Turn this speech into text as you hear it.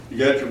You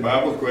got your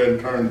Bibles, go ahead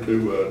and turn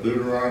to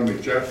Deuteronomy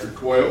chapter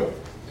 12,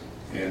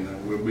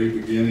 and we'll be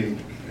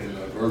beginning in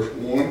verse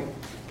 1.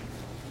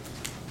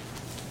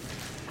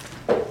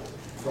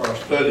 For our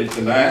study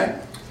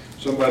tonight,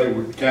 somebody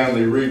would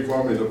kindly read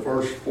for me the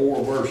first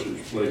 4 verses,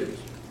 please.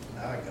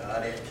 I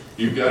got it.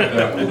 You got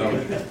that one, don't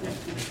you?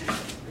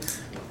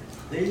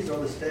 These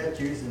are the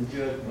statutes and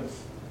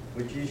judgments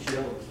which ye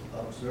shall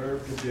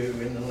observe to do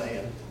in the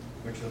land,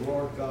 which the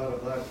Lord God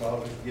of thy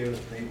fathers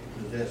giveth thee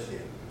to possess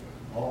it,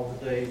 all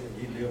the days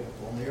that ye live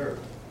upon the earth.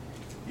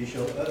 Ye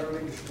shall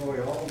utterly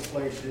destroy all the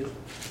places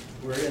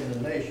wherein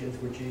the nations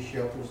which ye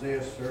shall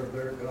possess serve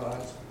their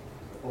gods,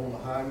 upon the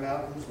high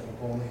mountains and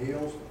upon the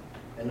hills,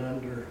 and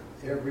under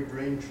every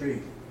green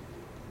tree.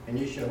 And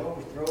ye shall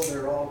overthrow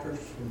their altars,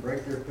 and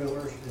break their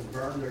pillars, and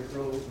burn their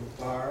groves with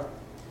fire.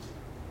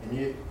 And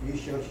ye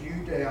shall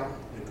hew down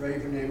the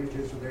graven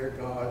images of their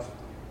gods,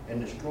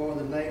 and destroy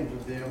the names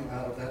of them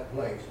out of that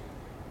place.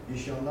 Ye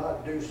shall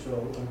not do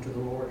so unto the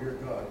Lord your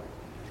God.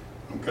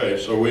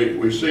 Okay, so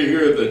we see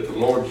here that the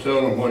Lord's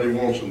telling them what He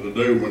wants them to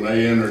do when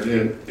they enter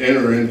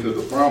into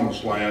the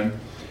promised land.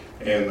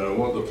 And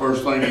what the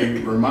first thing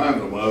He reminds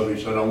them of, He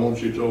said, I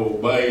want you to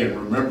obey and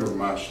remember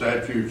my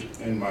statutes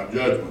and my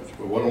judgments.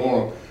 But what I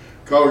want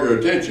to call your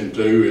attention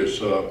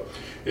to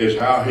is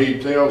how He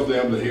tells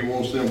them that He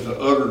wants them to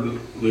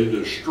utterly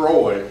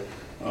destroy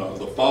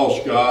the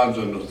false gods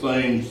and the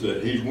things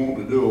that He's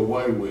wanting to do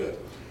away with.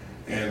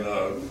 And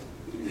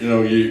you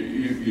know,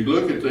 you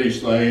look at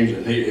these things,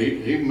 and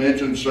he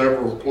mentioned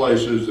several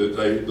places that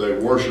they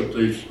worship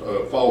these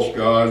false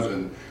gods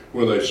and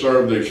where they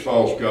serve these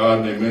false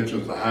gods. And he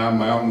mentions the high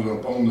mountains and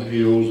upon the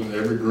hills and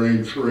every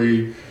green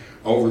tree,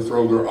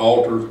 overthrow their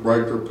altars,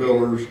 break their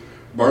pillars,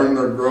 burn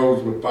their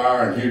groves with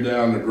fire, and hew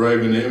down the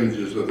graven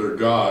images of their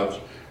gods,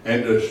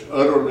 and just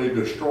utterly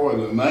destroy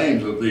the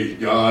names of these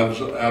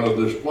gods out of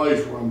this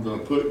place where I'm going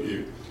to put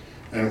you.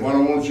 And what I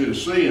want you to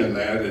see in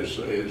that is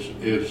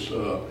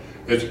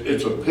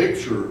it's a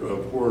picture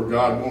of where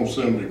God wants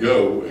them to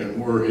go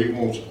and where He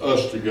wants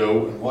us to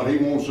go and what He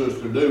wants us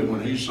to do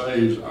when He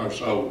saves our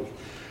souls.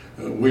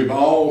 We've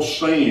all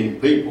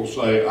seen people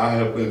say, I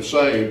have been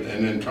saved,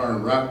 and then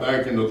turn right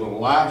back into the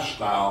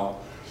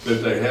lifestyle that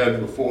they had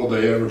before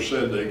they ever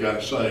said they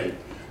got saved.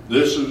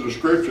 This is a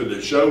scripture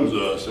that shows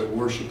us that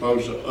we're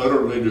supposed to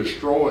utterly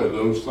destroy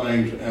those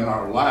things in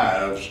our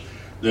lives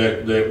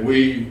that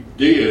we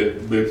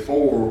did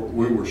before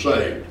we were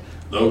saved.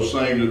 Those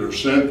things that are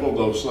sinful,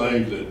 those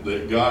things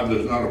that God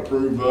does not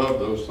approve of,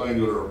 those things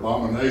that are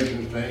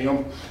abominations to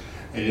Him.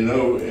 And you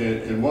know,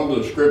 in one of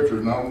the scriptures,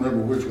 and I don't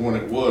remember which one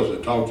it was,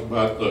 it talks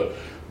about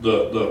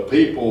the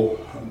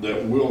people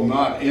that will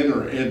not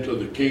enter into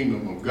the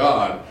kingdom of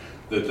God.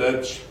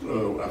 That's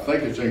I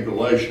think it's in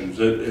Galatians,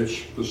 it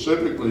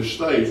specifically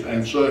states,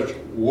 and such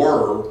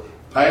were,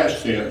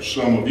 past tense,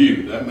 some of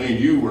you. That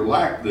means you were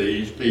like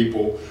these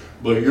people,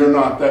 but you're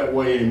not that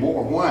way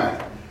anymore.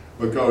 Why?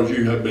 Because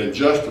you have been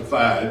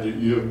justified,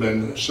 you have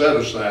been set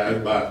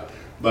aside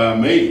by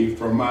me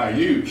for my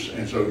use.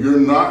 And so you're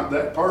not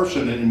that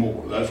person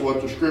anymore. That's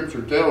what the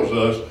scripture tells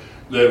us,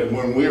 that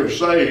when we are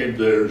saved,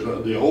 there's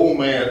the old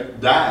man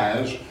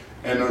dies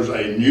and there's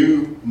a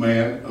new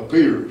man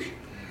appears.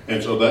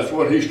 And so that's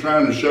what He's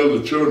trying to show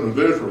the children of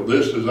Israel.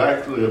 This is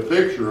actually a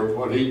picture of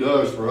what He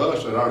does for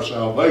us at our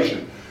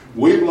salvation.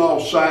 We've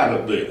lost sight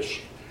of this.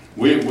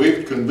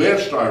 We've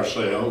convinced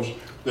ourselves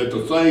that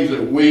the things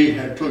that we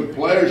had took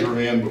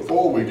pleasure in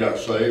before we got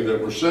saved, that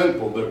were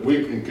sinful, that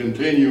we can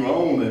continue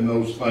on in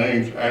those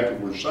things after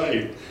we're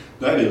saved.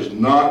 That is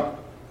not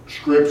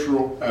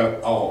scriptural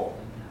at all.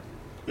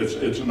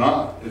 It's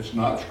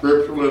not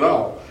scriptural at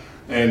all.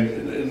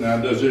 And now,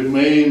 does it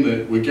mean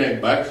that we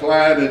can't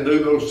backslide and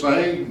do those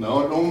things?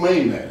 No, it don't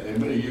mean that.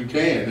 It means you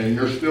can, and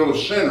you're still a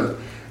sinner,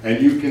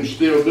 and you can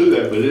still do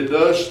that. But it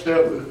does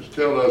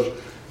tell us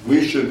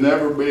we should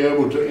never be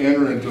able to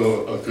enter into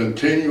a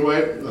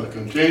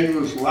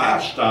continuous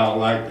lifestyle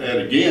like that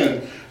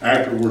again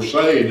after we're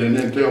saved, and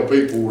then tell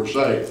people we're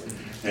saved.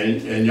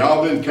 And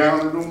y'all have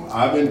encountered them.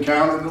 I've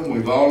encountered them.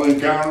 We've all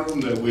encountered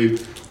them. That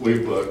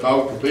we've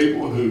talked to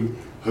people who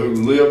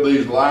live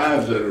these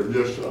lives that are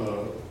just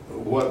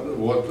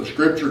what the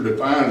scripture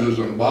defines as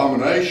an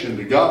abomination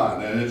to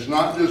God. And it's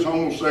not just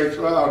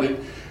homosexuality.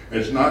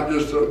 It's not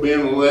just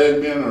being a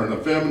lesbian or an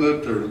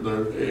effeminate.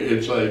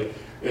 It's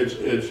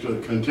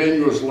a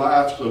continuous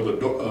lives of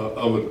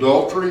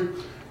adultery,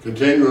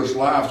 continuous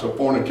lives of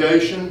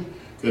fornication,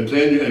 and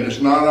it's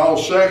not all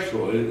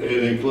sexual.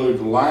 It includes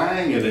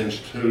lying, it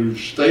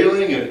includes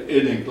stealing,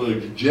 it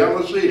includes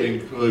jealousy,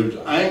 it includes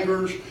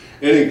angers,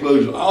 it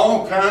includes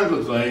all kinds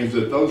of things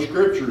that those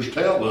scriptures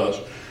tell us.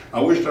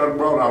 I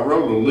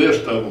wrote a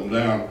list of them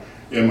down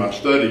in my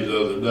studies the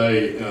other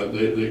day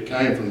that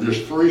came from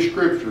just 3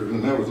 scriptures,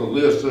 and there was a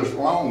list this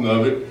long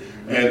of it.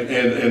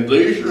 And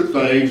these are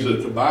things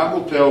that the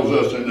Bible tells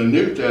us in the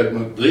New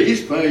Testament,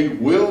 these things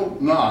will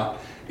not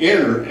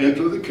enter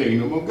into the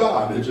kingdom of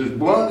God. It's as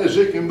blunt as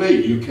it can be.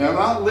 You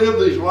cannot live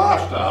these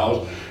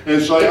lifestyles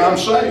and say, I'm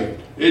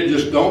saved. It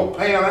just don't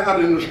pan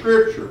out in the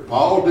scripture.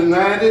 Paul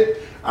denied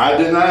it. I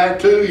deny it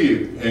to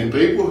you. And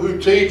people who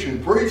teach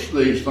and preach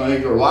these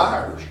things are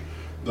liars.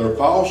 They're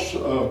false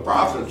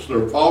prophets.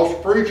 They're false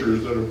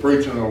preachers that are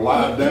preaching a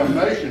lie of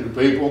damnation to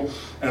people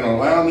and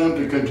allowing them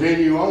to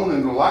continue on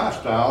in the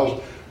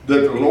lifestyles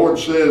that the Lord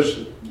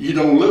says you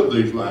don't live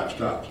these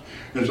lifestyles.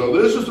 And so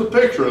this is a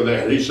picture of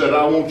that. He said,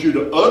 I want you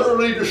to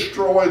utterly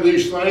destroy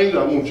these things.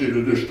 I want you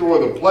to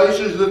destroy the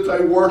places that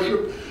they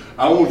worship.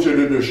 I want you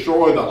to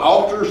destroy the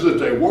altars that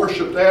they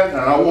worship at. And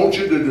I want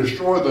you to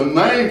destroy the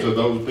names of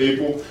those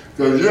people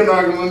because you're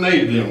not going to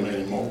need them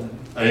anymore.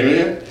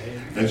 Amen?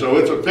 And so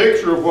it's a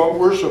picture of what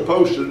we're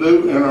supposed to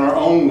do in our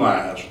own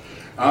lives.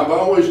 I've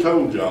always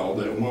told y'all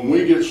that when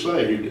we get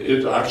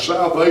saved, our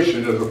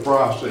salvation is a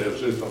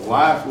process. It's a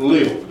life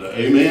lived.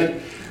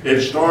 Amen?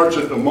 It starts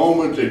at the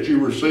moment that you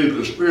receive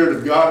the Spirit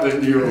of God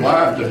into your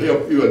life to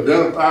help you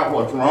identify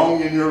what's wrong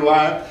in your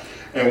life.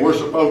 And we're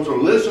supposed to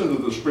listen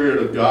to the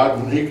Spirit of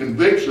God when He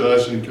convicts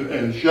us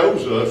and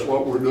shows us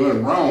what we're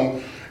doing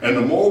wrong. And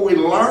the more we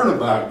learn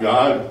about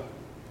God,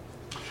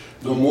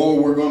 the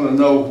more we're going to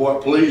know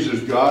what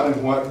pleases God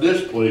and what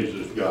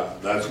displeases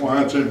God. That's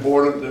why it's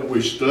important that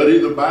we study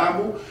the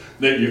Bible,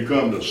 that you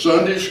come to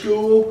Sunday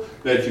school,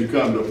 that you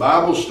come to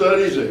Bible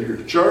studies at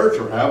your church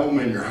or have them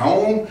in your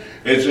home.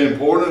 It's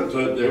important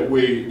that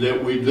we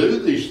do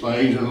these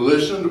things and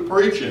listen to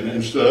preaching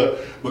and stuff,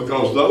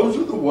 because those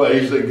are the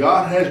ways that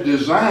God has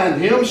designed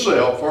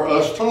Himself for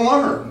us to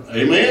learn.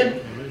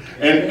 Amen?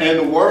 And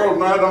the world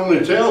not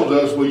only tells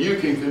us, well, you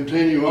can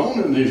continue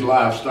on in these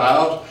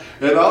lifestyles,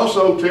 it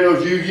also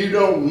tells you you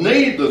don't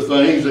need the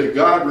things that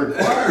God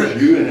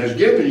requires you and has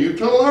given you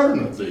to learn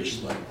of these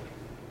things.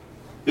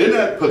 Isn't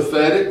that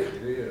pathetic?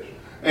 Yes.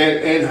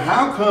 And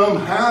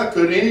how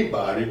could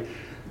anybody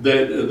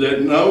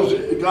that knows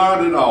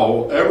God at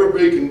all ever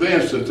be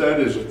convinced that that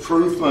is a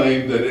true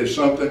thing, that it's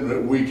something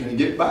that we can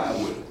get by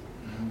with?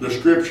 The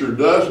Scripture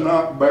does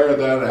not bear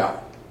that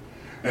out.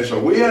 And so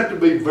we have to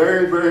be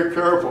very, very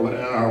careful in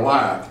our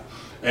life.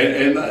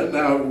 And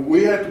now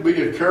we have to be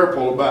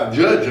careful about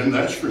judging,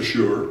 that's for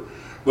sure.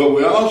 But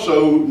we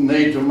also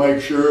need to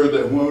make sure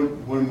that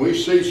when we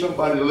see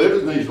somebody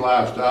living these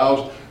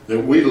lifestyles, that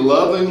we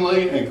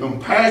lovingly and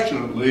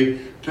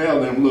compassionately tell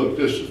them, look,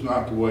 this is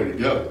not the way to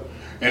go.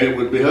 And it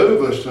would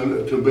behoove us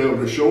to be able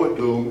to show it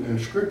to them in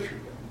Scripture.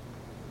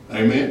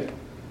 Amen?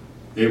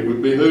 It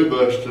would behoove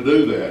us to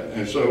do that.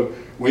 And so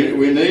we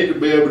need to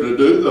be able to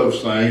do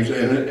those things.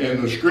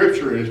 And the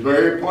Scripture is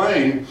very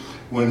plain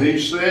when he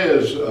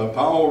says,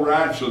 Paul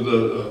writes to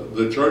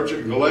the church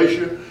at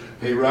Galatia,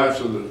 he writes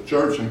to the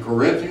church in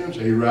Corinthians,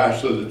 he writes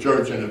to the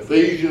church in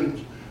Ephesians,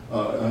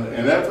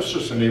 in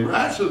Ephesus, and he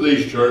writes to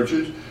these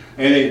churches,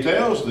 and he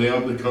tells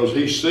them, because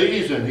he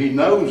sees and he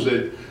knows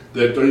that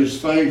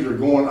these things are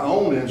going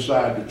on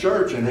inside the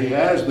church, and he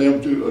has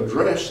them to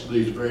address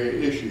these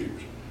very issues.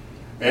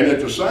 And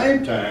at the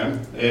same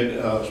time, and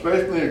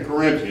especially in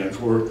Corinthians,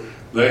 where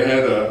they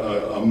had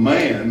a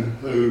man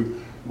who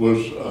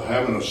was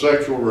having a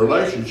sexual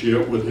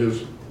relationship with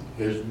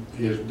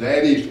his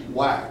daddy's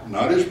wife,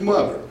 not his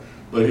mother,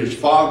 but his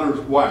father's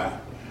wife.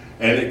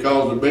 And it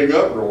caused a big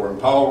uproar, and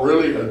Paul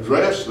really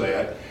addressed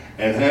that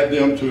and had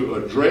them to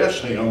address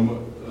him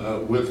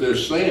with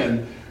this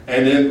sin.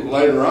 And then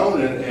later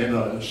on in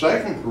 2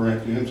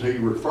 Corinthians, he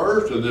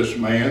refers to this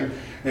man,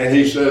 and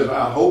he says,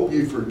 I hope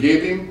you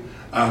forgive him.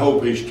 I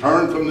hope he's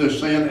turned from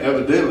this sin.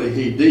 Evidently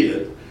he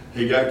did.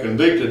 He got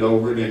convicted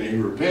over it and he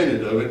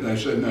repented of it. And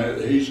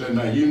he said,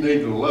 now you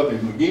need to love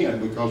him again,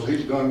 because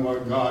he's done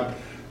what God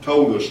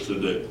told us to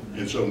do.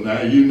 And so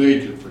now you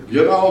need to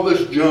forget all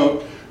this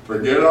junk,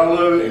 forget all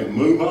of it, and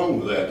move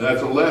on with that.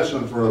 That's a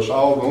lesson for us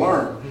all to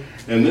learn.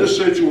 In this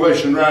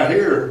situation right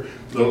here,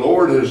 the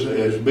Lord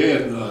has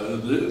been,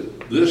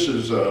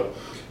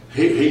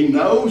 He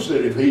knows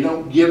that if he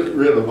don't get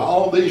rid of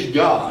all these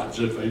gods,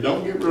 if they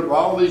don't get rid of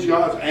all these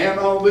gods and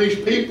all these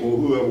people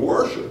who have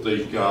worshipped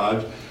these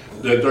gods,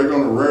 that they're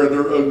going to rear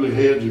their ugly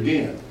heads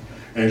again.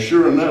 And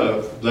sure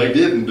enough, they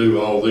didn't do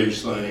all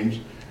these things,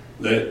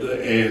 and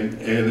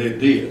it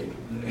did.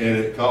 And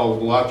it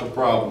caused lots of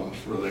problems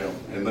for them.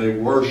 And they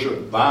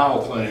worshiped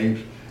vile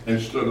things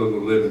instead of the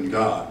living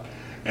God.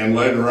 And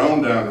later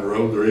on down the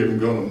road, they're even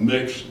going to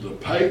mix the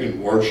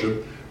pagan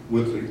worship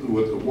with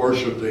the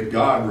worship that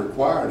God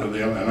required of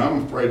them. And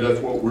I'm afraid that's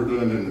what we're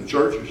doing in the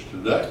churches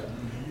today.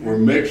 We're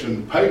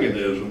mixing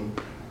paganism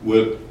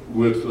with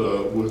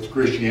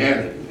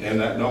Christianity, and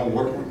that don't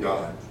work with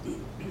God.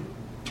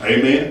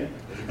 Amen?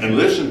 And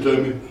listen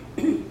to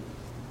me.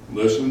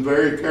 Listen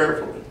very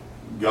carefully.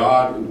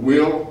 God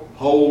will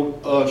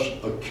hold us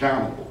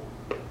accountable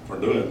for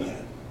doing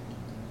that.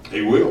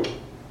 He will.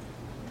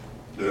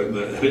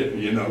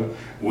 You know,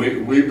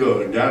 we've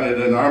got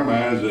it in our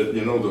minds that,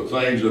 you know, the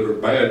things that are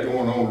bad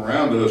going on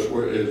around us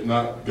is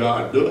not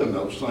God doing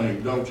those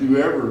things. Don't you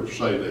ever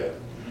say that.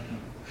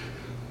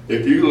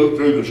 If you look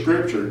through the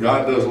Scripture,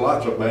 God does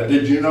lots of bad.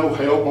 Did you know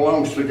hell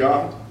belongs to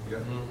God? Yeah.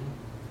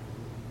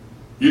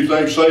 You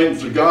think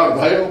Satan's the God of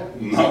hell?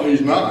 No,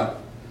 he's not.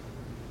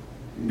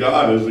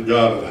 God is the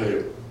God of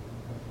hell.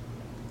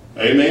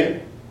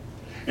 Amen?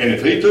 And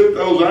if he took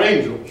those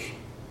angels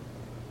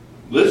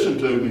Listen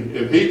to me.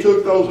 If he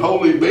took those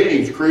holy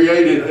beings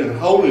created in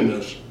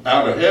holiness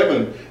out of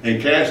heaven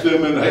and cast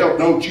them into hell,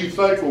 don't you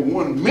think for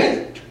 1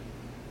 minute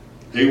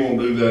he won't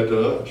do that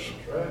to us?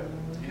 That's right.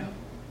 Yeah.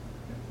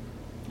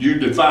 You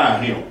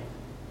defy him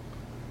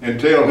and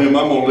tell him,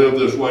 I'm going to live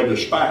this way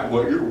despite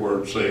what your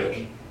word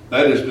says.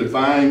 That is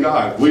defying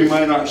God. We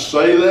may not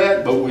say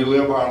that, but we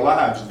live our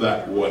lives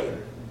that way.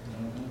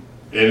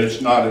 And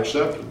it's not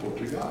acceptable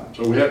to God.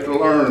 So we have to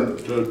learn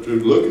to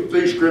look at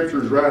these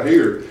scriptures right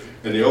here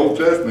in the Old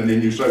Testament,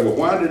 and you say, well,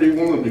 why did he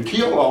want them to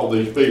kill all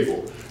these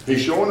people?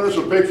 He's showing us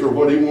a picture of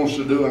what he wants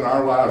to do in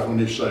our lives when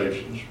he saves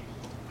us.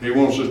 He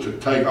wants us to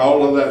take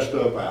all of that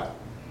stuff out.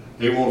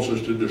 He wants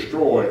us to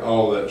destroy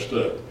all that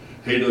stuff.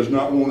 He does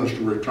not want us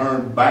to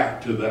return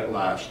back to that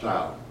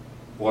lifestyle,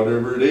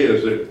 whatever it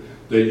is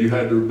that you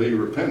had to be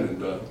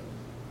repentant of.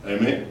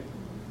 Amen?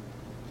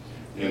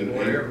 And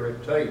whatever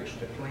it takes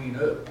to clean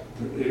up.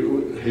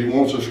 He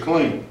wants us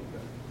clean.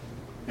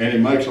 And he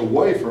makes a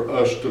way for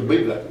us to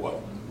be that way.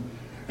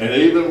 And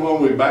even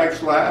when we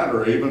backslide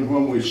or even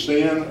when we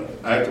sin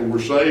after we're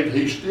saved,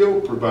 he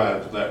still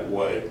provides that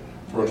way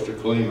for us to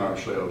clean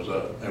ourselves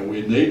up. And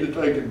we need to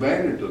take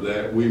advantage of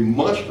that. We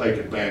must take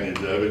advantage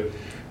of it.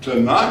 To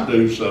not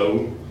do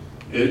so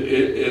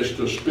is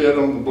to spit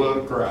on the blood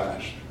of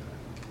Christ.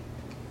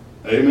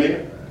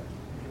 Amen?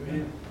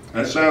 Amen.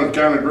 That sounds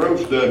kind of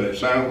gross, doesn't it?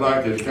 Sounds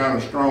like it's kind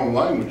of strong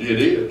language.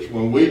 It is.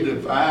 When we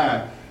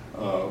defy,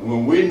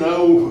 when we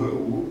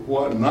know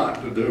what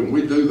not to do, and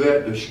we do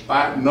that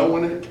despite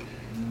knowing it,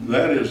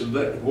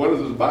 what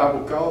does the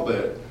Bible call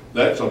that?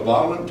 That's a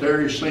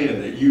voluntary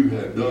sin that you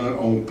have done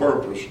on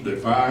purpose,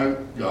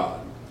 defying God.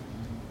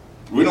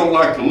 We don't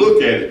like to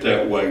look at it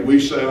that way. We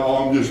say,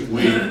 oh, I'm just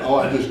weak. Oh,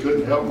 I just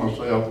couldn't help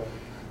myself.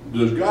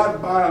 Does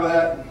God buy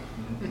that?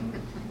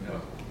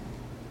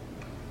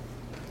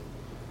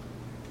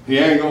 He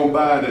ain't going to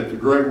buy it at the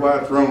great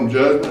white throne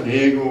judgment.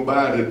 He ain't going to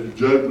buy it at the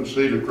judgment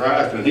seat of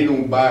Christ, and he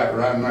don't buy it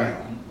right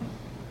now.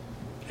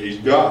 He's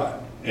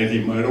God, and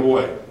he made a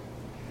way.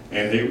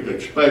 And he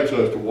expects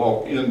us to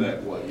walk in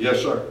that way.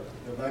 Yes, sir?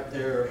 Back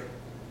there,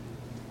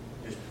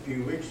 just a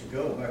few weeks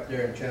ago, back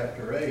there in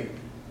chapter 8,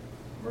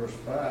 verse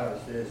 5,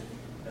 it says,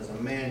 as a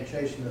man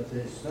chasteneth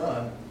his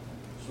son,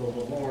 so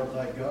the Lord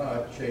thy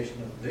God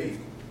chasteneth thee.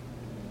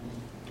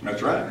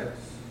 That's right.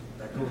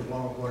 That goes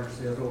along with what it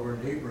says over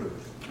in Hebrews.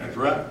 That's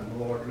right. And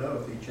the Lord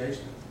loveth, he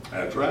chasteneth.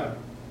 That's right.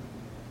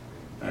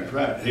 That's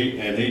right.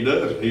 He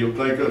does. He'll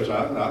take us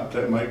out.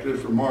 I make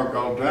this remark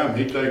all the time.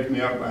 He takes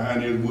me out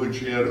behind his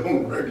woodshed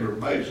on a regular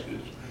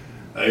basis.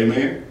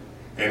 Amen.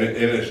 And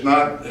it's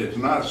not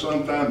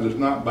sometimes it's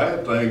not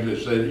bad things.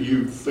 It's that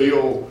you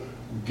feel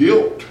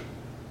guilt.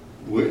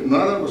 None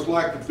of us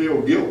like to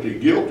feel guilty.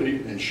 Guilty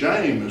and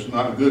shame is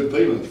not good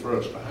feelings for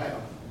us to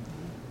have.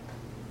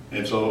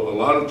 And so a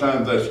lot of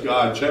times that's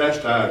God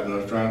chastising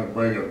us, trying to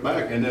bring us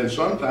back. And then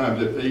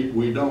sometimes if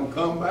we don't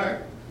come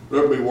back,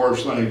 there'll be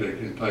worse things that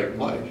can take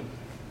place.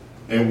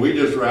 And we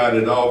just write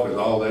it off as,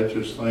 oh, that's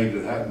just things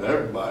that happen to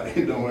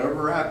everybody. Don't ever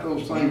write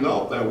those things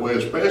off that way,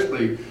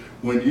 especially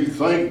when you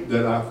think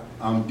that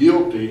I'm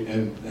guilty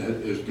and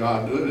is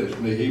God doing this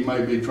to me. He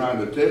may be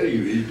trying to tell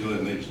you he's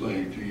doing these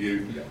things to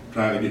you,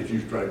 trying to get you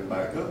straightened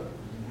back up.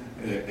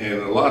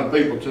 And a lot of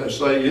people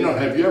say, you know,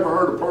 have you ever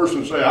heard a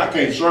person say, I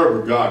can't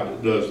serve a God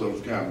that does those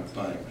kind of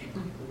things?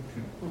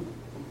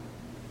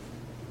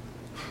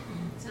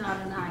 It's not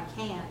an I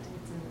can't,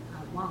 it's an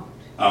I won't.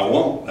 I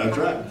won't, that's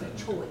right.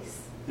 It's a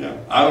choice. Yeah,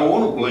 I don't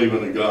want to believe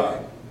in a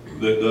God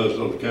that does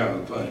those kind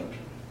of things.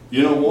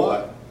 You know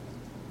what?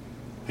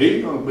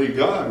 He's going to be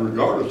God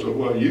regardless of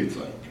what you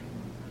think.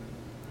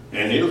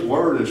 And his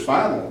word is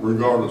final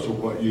regardless of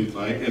what you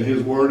think. And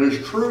his word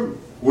is true,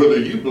 whether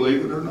you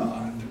believe it or not.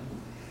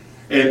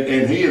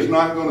 And he is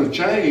not going to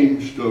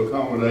change to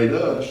accommodate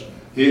us.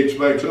 He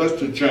expects us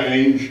to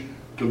change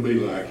to be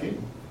like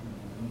him.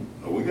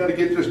 So we got to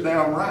get this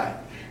down right.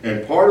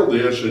 And part of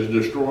this is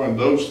destroying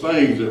those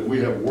things that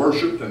we have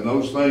worshiped and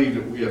those things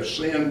that we have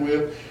sinned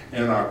with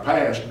in our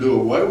past.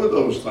 Do away with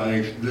those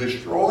things,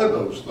 destroy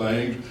those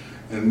things,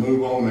 and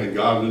move on in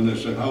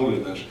godliness and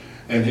holiness.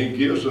 And he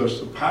gives us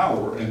the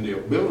power and the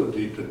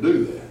ability to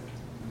do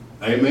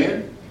that.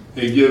 Amen?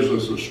 He gives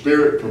us the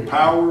Spirit for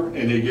power,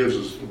 and he gives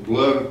us the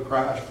blood of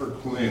Christ for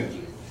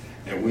cleansing.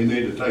 And we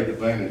need to take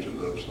advantage of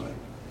those things.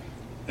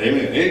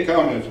 Amen. Any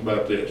comments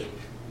about this?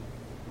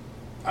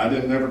 I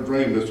didn't never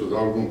dream this was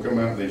all going to come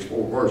out in these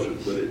 4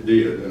 verses, but it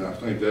did. And I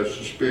think that's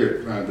the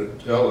Spirit trying to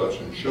tell us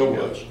and show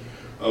us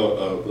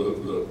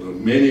the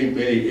many,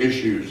 many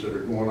issues that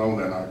are going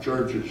on in our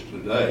churches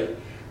today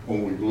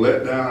when we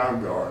let down our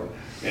guard.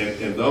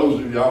 And those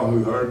of y'all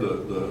who heard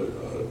the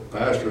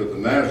pastor of the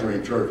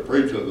Nazarene church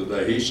preach the other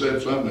day, he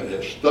said something that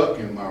has stuck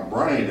in my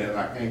brain and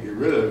I can't get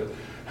rid of it,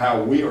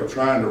 how we are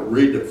trying to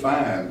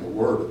redefine the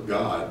Word of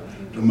God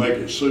to make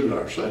it suit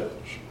ourselves.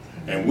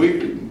 And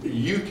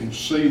you can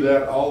see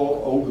that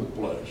all over the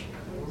place.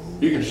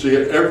 You can see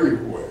it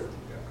everywhere.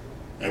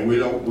 And we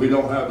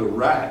don't have the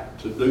right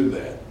to do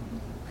that.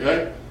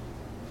 Okay?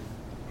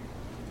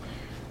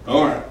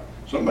 All right.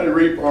 Somebody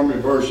read for me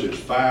verses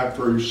 5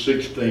 through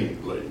 16,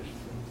 please.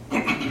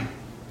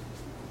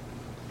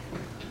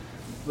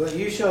 But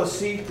you shall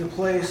seek the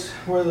place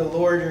where the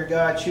Lord your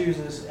God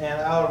chooses,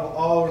 and out of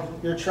all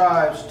your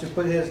tribes to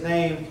put his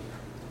name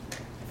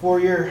for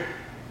your...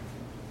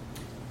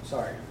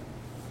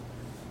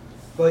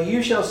 But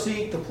you shall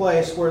seek the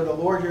place where the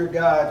Lord your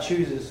God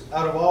chooses,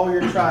 out of all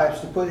your tribes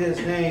to put his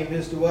name,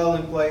 his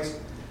dwelling place,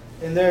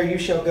 and there you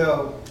shall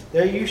go.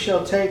 There you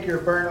shall take your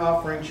burnt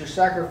offerings, your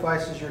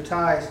sacrifices, your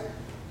tithes,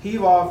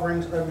 heave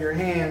offerings of your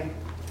hand,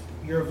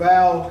 your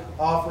vowed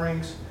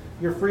offerings,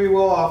 your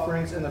freewill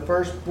offerings, and the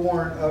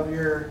firstborn of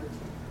your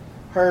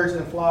herds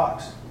and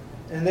flocks.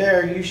 And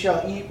there you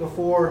shall eat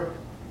before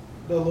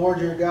the Lord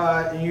your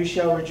God, and you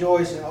shall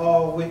rejoice in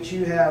all which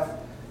you have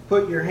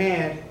put your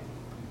hand,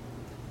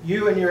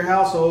 you and your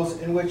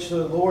households, in which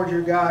the Lord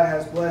your God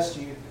has blessed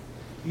you.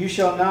 You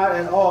shall not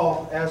at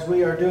all, as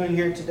we are doing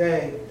here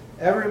today,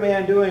 every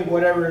man doing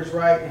whatever is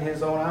right in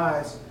his own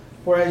eyes.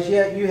 For as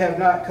yet you have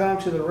not come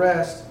to the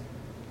rest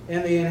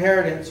in the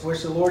inheritance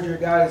which the Lord your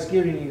God is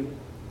giving you.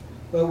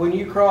 But when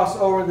you cross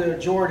over the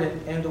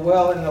Jordan and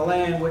dwell in the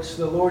land which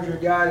the Lord your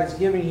God is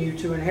giving you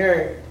to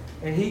inherit,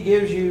 and he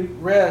gives you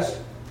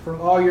rest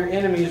from all your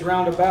enemies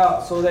round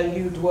about, so that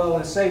you dwell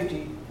in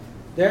safety,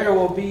 there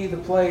will be the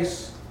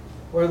place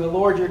where the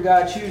Lord your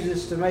God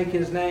chooses to make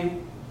his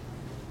name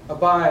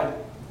abide.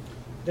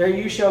 There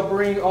you shall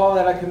bring all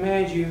that I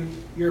command you,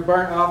 your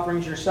burnt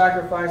offerings, your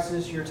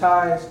sacrifices, your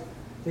tithes,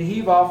 the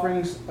heave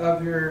offerings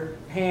of your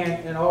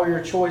hand, and all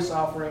your choice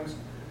offerings,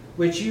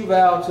 which you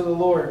vow to the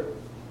Lord.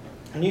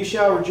 And you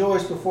shall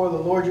rejoice before the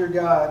Lord your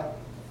God,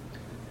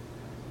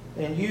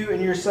 and you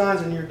and your sons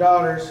and your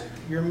daughters,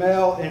 your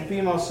male and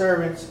female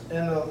servants,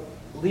 and the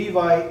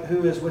Levite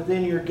who is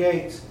within your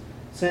gates,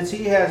 since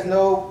he has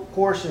no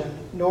portion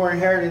nor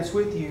inheritance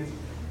with you.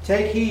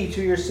 Take heed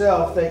to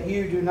yourself that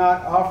you do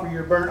not offer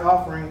your burnt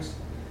offerings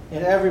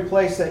in every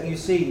place that you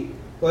see,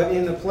 but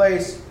in the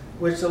place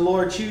which the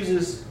Lord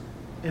chooses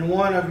in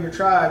one of your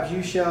tribes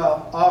you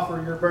shall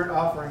offer your burnt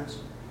offerings,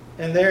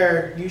 and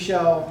there you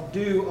shall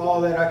do all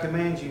that I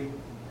command you.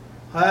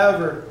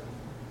 However,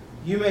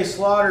 you may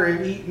slaughter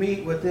and eat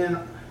meat within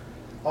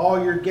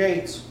all your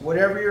gates,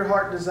 whatever your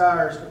heart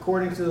desires,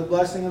 according to the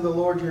blessing of the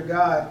Lord your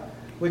God,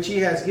 which he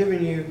has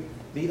given you.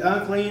 The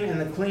unclean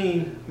and the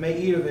clean may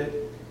eat of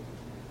it,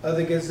 of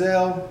the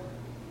gazelle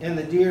and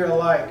the deer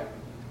alike.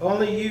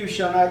 Only you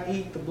shall not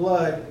eat the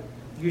blood.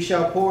 You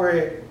shall pour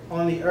it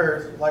on the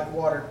earth like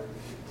water.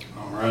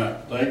 All right,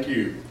 thank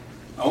you.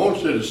 I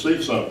want you to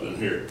see something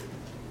here.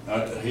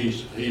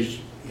 He's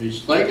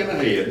thinking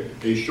ahead.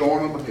 He's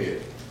showing them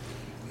ahead.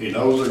 He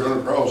knows they're going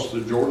to cross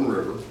the Jordan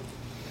River,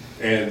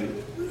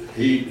 and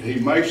he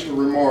makes the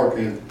remark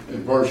in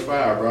verse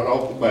 5 right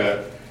off the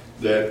bat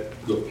that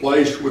the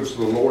place which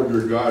the Lord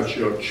your God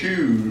shall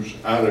choose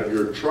out of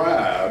your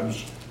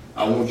tribes,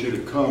 I want you to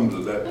come to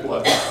that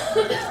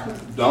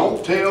place.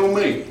 Don't tell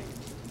me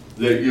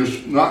that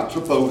you're not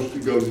supposed to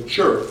go to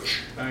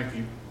church. Thank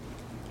you.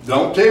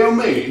 Don't tell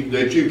me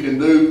that you can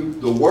do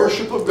the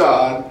worship of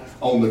God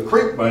on the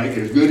creek bank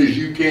as good as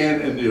you can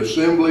in the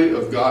assembly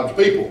of God's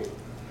people.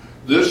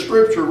 This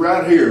scripture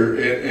right here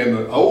in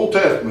the Old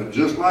Testament,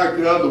 just like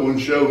the other one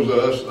shows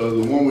us,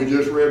 the one we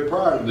just read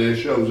prior to this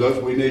shows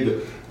us we need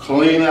to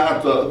clean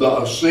out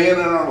the sin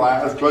in our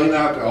lives, clean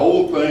out the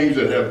old things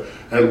that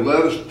have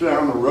led us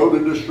down the road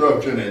of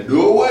destruction, and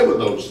do away with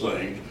those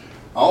things.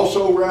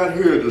 Also right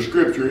here, the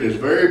scripture is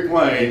very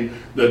plain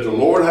that the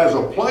Lord has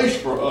a place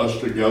for us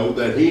to go,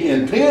 that he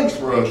intends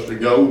for us to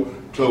go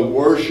to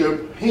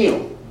worship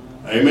him.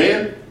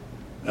 Amen?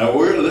 Now,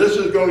 this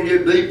is going to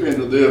get deep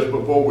into this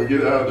before we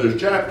get out of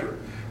this chapter.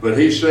 But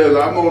he says,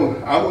 I'm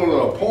going to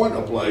appoint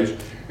a place.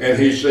 And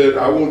he said,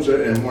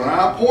 and when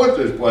I appoint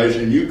this place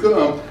and you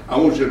come, I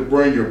want you to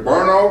bring your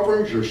burnt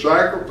offerings, your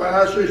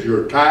sacrifices,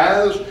 your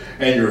tithes,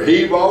 and your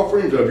heave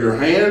offerings of your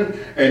hand,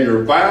 and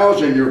your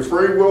vows and your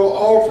freewill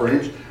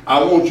offerings.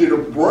 I want you to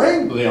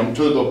bring them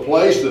to the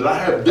place that I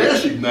have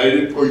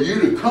designated for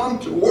you to come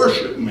to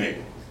worship me.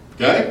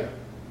 Okay?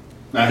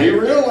 Now he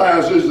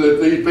realizes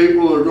that these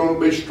people are going to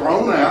be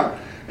strewn out,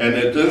 and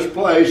that this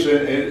place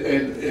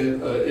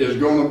is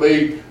going to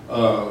be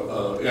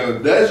in a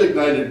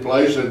designated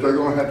place that they're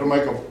going to have to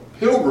make a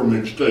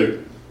pilgrimage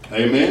to.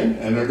 Amen?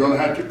 And they're going to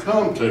have to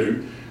come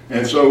to.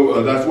 And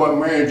so that's what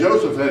Mary and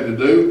Joseph had to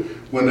do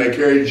when they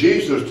carried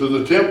Jesus to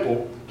the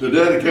temple to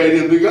dedicate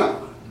him to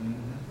God.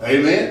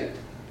 Amen?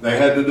 They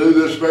had to do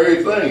this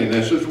very thing. And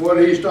this is what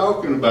he's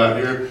talking about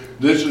here.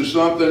 This is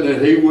something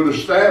that he would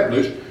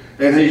establish.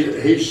 And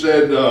he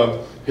said,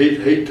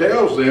 he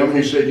tells them,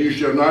 he said, you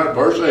shall not,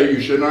 verse 8,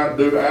 you shall not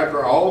do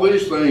after all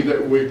these things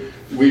that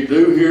we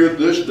do here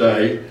this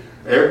day,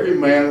 every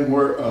man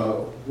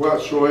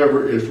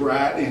whatsoever is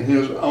right in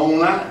his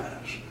own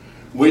eyes.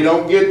 We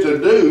don't get to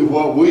do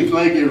what we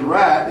think is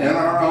right in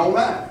our own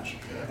eyes.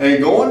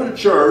 And going to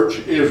church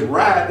is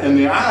right in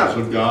the eyes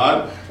of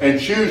God, and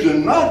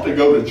choosing not to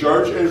go to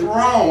church is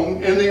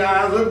wrong in the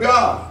eyes of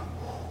God.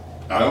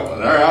 Now,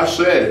 there I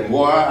said it.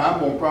 Boy,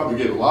 I'm going to probably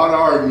get a lot of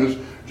arguments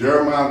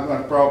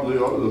Jeremiah probably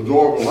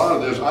absorbed a lot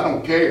of this. I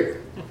don't care.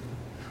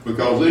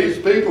 Because these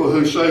people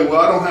who say, well,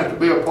 I don't have to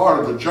be a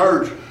part of the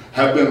church,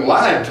 have been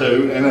lied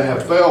to, and they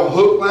have fell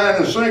hook, line,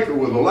 and sinker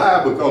with a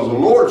lie, because the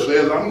Lord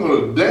says, I'm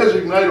going to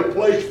designate a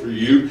place for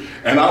you,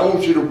 and I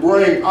want you to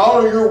bring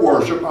all of your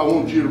worship, I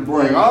want you to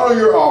bring all of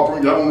your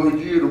offerings, I want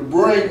you to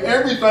bring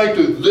everything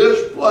to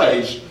this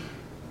place,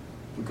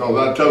 because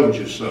I told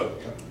you so.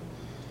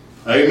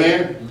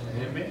 Amen?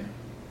 Amen.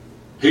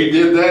 He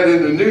did that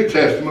in the New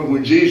Testament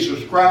when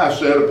Jesus Christ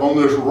said, upon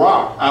this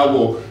rock I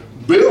will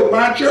build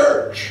my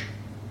church.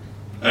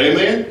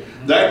 Amen?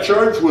 That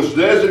church was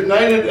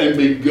designated and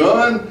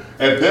begun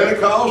at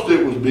Pentecost.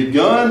 It was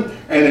begun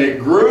and it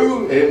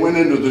grew. It went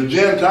into the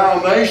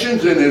Gentile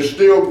nations and it's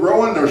still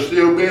growing. They're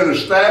still being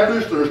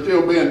established. They're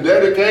still being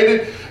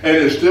dedicated. And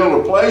it's still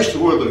a place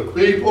where the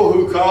people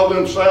who call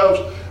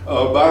themselves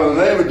by the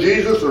name of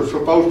Jesus are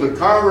supposed to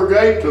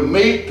congregate, to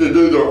meet, to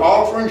do their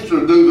offerings,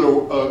 to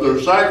do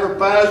their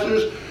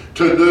sacrifices,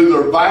 to do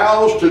their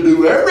vows, to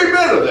do every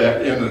bit of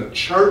that in the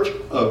church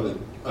of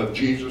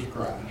Jesus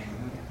Christ.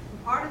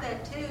 Part of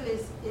that too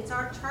is it's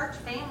our church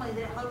family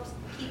that helps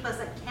keep us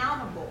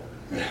accountable.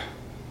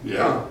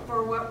 Yeah.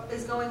 For what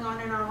is going on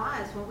in our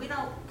lives. When we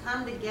don't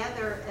come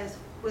together as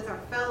with our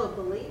fellow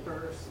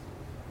believers,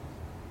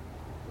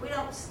 we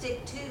don't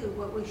stick to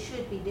what we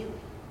should be doing.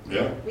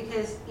 Yeah.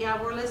 Because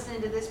yeah, we're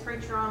listening to this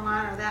preacher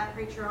online or that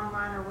preacher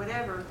online or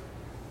whatever,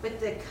 but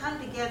to come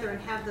together and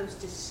have those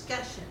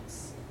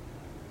discussions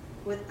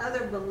with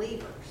other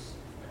believers,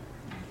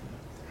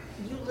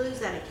 you lose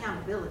that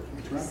accountability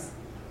piece. That's right.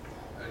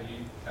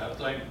 I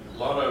think a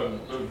lot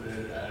of them,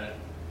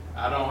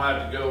 I don't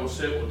have to go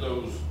sit with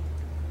those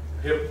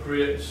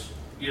hypocrites,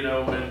 you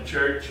know, in the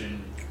church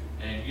and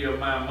give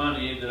my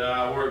money that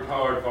I worked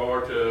hard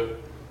for to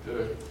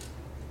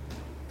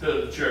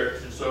the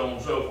church and so on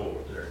and so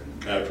forth there.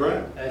 That's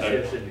right. That's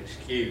just an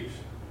excuse.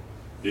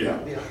 Yeah.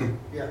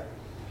 Yeah.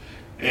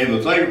 And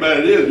the thing about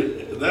it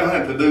is, they don't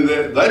have to do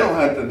that. They don't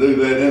have to do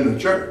that in the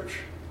church.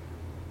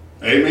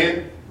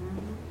 Amen.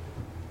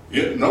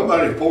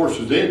 Nobody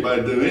forces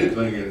anybody to do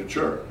anything in the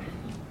church.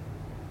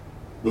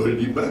 But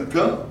you better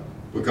come,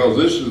 because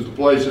this is the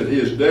place that He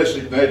has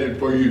designated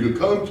for you to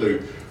come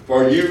to.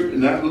 For you,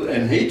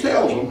 and He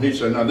tells them, He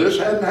said, now this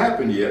hasn't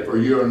happened yet, for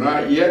you are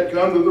not yet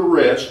come to the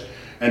rest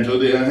and to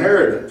the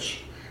inheritance.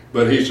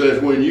 But He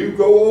says, when you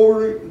go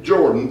over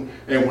Jordan,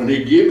 and when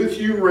He giveth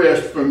you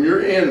rest from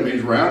your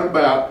enemies round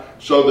about,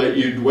 so that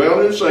you dwell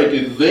in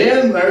safety,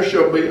 then there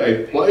shall be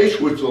a place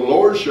which the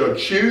Lord shall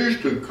choose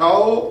to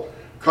cause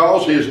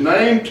His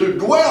name to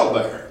dwell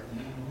there.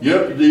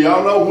 Do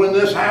y'all know when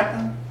this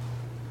happened?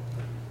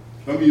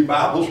 Some of you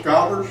Bible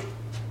scholars,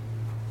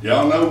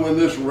 y'all know when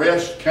this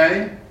rest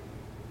came?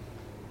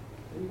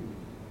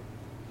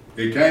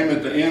 It came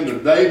at the end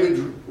of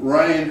David's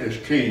reign as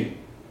king.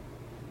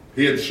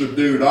 He had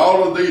subdued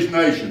all of these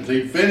nations.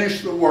 He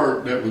finished the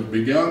work that was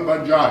begun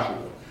by Joshua.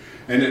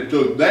 And it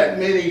took that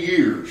many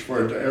years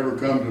for it to ever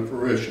come to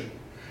fruition.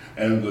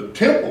 And the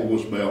temple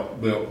was built.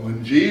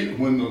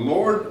 When the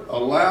Lord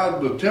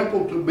allowed the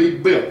temple to be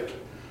built,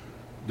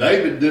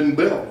 David didn't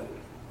build it.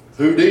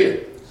 Who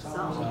did?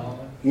 Solomon.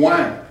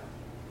 Why?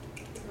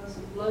 Because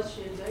of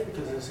bloodshed, David.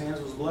 Because his hands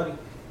was bloody.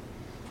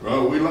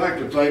 Well, we like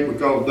to think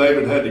because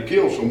David had to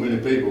kill so many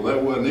people,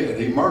 that wasn't it.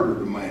 He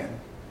murdered a man,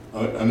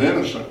 an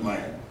innocent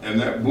man, and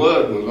that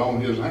blood was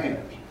on his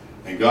hands.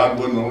 And God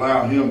wouldn't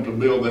allow him to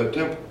build that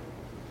temple.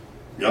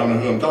 Y'all know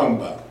who I'm talking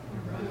about.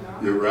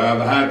 Uriah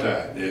the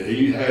Hittite.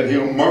 He had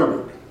him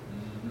murdered.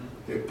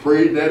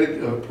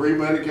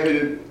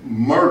 Premeditated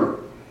murder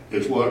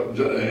is what,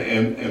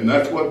 and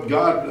that's what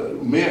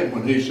God meant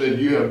when He said,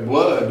 "You have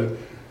blood,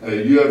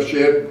 you have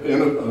shed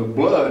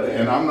blood,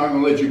 and I'm not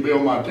going to let you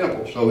build my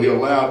temple." So He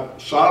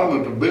allowed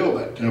Solomon to build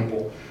that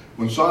temple.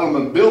 When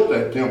Solomon built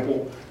that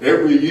temple,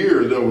 every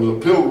year there was a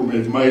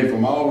pilgrimage made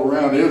from all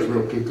around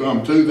Israel to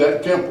come to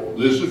that temple.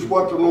 This is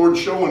what the Lord's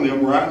showing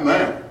them right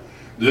now.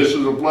 This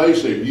is a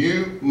place that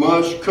you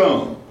must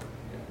come,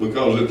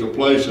 because it's a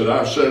place that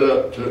I set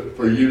up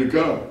for you to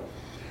come.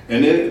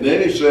 And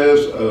then He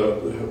says,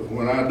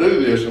 when I do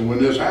this and when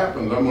this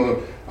happens, I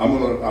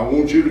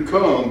want you to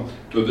come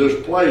to this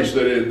place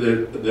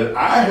that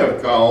I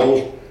have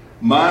caused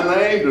my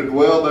name to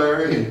dwell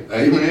therein.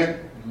 Amen.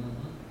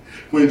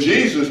 When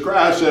Jesus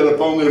Christ said,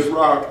 upon this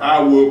rock I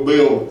will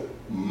build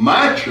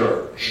my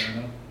church,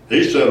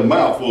 He said a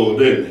mouthful,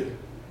 didn't He?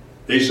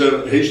 He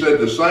said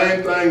the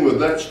same thing with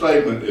that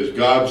statement as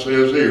God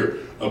says here,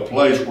 a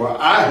place where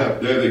I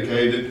have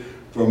dedicated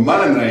for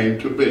my name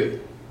to be.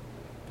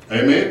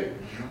 Amen?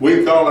 We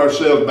can call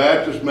ourselves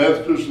Baptist,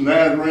 Methodist,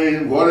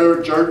 Nazarene,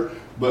 whatever church,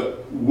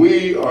 but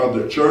we are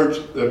the church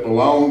that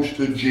belongs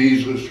to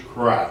Jesus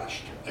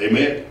Christ.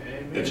 Amen?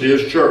 It's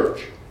His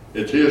church.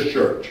 It's His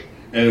church.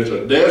 And it's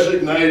a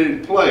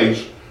designated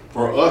place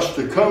for us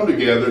to come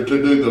together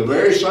to do the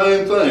very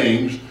same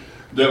things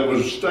that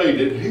was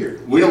stated here.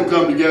 We don't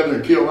come together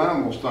and kill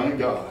animals, thank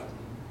God.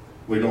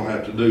 We don't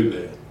have to do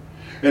that.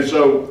 And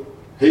so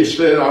He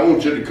said, I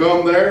want you to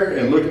come there,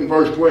 and look in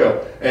verse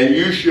 12, and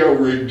you shall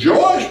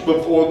rejoice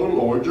before the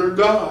Lord your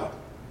God.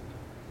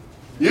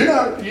 You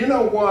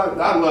know what?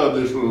 I love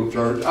this little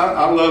church.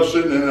 I love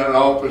sitting in that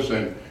office,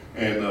 and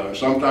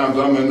sometimes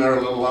I'm in there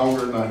a little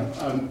longer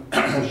than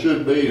I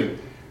should be,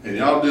 and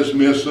y'all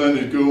dismiss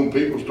Sunday school, and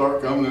people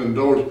start coming in the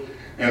doors,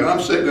 and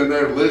I'm sitting in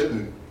there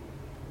listening,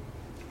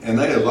 and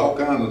there's all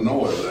kinds of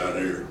noise out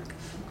here,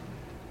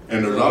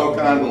 and there's all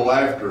kinds of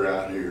laughter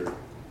out here.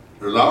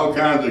 There's all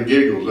kinds of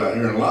giggles out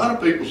here, and a lot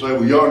of people say,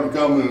 well, you ought to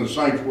come in the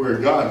sanctuary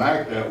of God and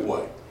act that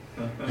way.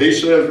 He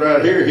says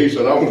right here, he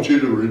said, I want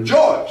you to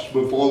rejoice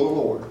before the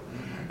Lord.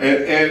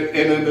 And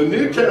in the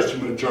New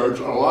Testament church,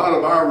 a lot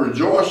of our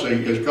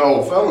rejoicing is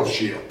called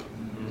fellowship.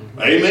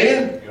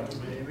 Amen?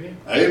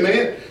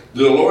 Amen.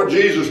 The Lord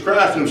Jesus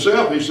Christ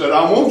himself, he said,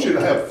 I want you to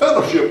have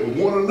fellowship with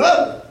one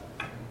another.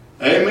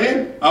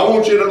 Amen. I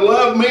want you to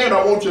love me, and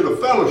I want you to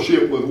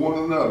fellowship with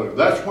one another.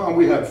 That's why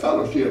we have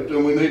fellowship,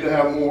 and we need to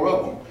have more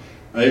of them.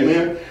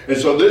 Amen. And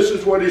so this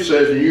is what he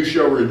says, and you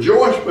shall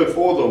rejoice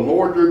before the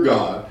Lord your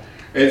God.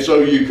 And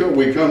so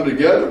we come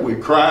together, we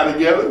cry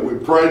together, we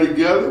pray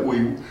together,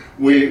 we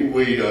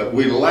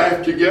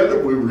laugh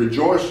together, we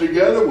rejoice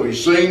together, we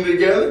sing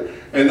together,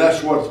 and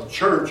that's what the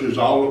church is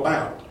all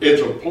about.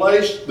 It's a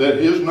place that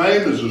his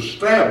name is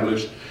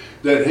established,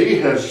 that he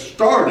has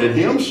started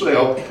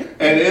himself,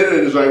 and it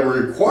is a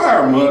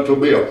requirement to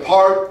be a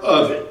part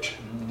of it.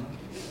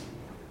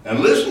 And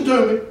listen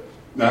to me.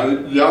 Now,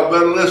 y'all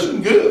better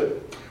listen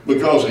good,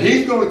 because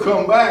he's going to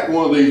come back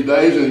one of these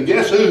days, and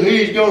guess who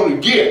he's going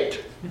to get?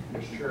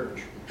 His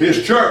church.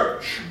 His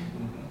church.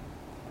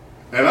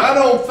 And I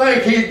don't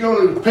think he's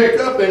going to pick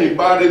up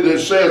anybody that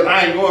says,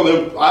 I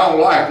don't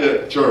like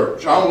that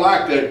church. I don't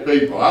like that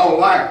people. I don't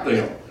like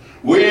them.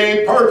 We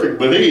ain't perfect,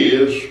 but he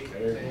is.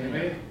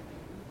 Amen.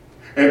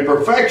 And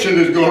perfection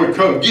is going to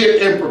come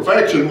get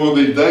imperfection one of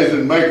these days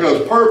and make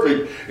us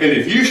perfect. And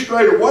if you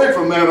strayed away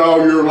from that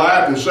all your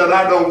life and said,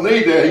 I don't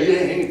need that, he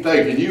ain't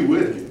taking you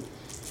with him.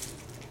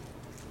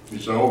 You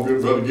say, oh,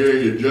 good Brother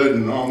Gary, you're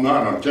judging. No, I'm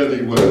not. I'm telling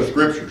you what the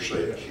Scripture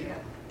says.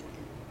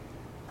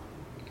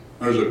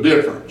 There's a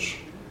difference.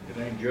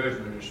 It ain't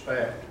judgment, it's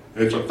fact.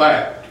 It's a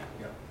fact.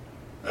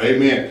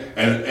 Amen.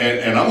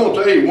 And I'm going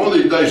to tell you, one of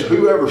these days,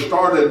 whoever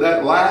started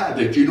that lie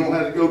that you don't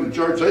have to go to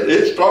church,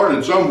 it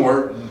started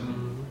somewhere.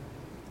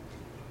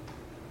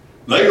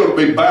 They're going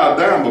to be bowed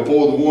down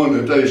before the one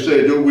that they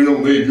said, we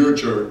don't need your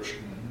church.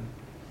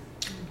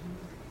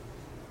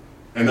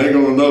 And they're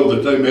going to know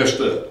that they messed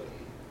up.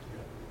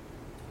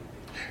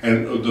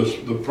 And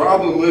the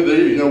problem with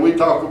it, we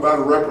talk about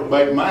a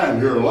reprobate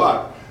mind here a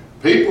lot.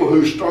 People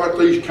who start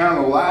these kind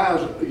of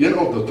lies,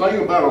 the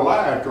thing about a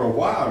lie, after a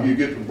while, you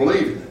get to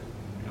believing it.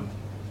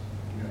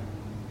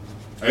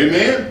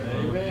 Amen?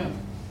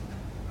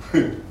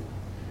 Amen.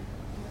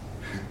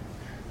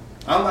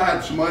 I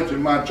lied so much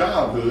in my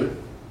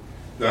childhood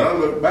that I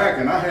look back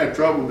and I had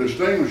trouble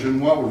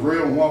distinguishing what was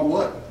real and what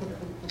wasn't.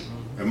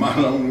 Am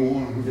I the only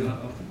one?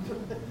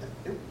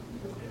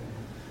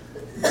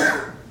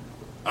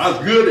 I was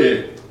good at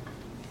it.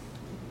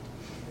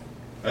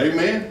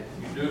 Amen?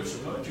 You do it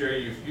so much here,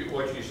 you forget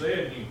what you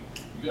said, and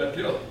you got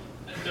to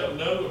tell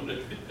another one.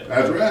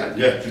 That's right.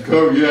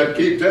 You have to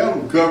keep telling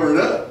them, cover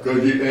it up.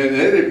 And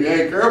then if you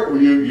ain't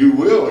careful, you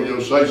will.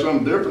 You'll say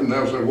something different, and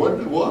they'll say, what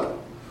did what?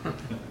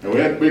 And we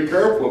have to be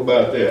careful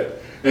about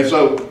that. And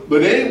so,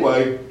 but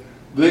anyway,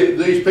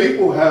 these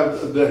people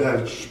that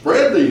have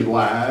spread these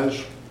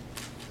lies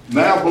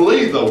now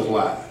believe those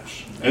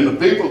lies. And the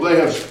people they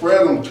have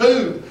spread them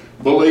to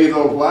believe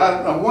those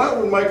lies. Now, what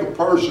would make a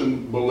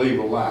person believe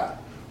a lie?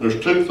 There's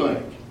two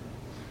things.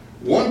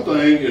 One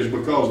thing is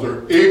because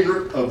they're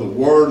ignorant of the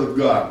Word of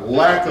God.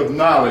 Lack of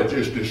knowledge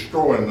is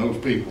destroying those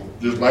people,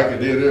 just like it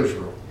did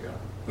Israel. Yeah.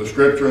 The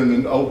Scripture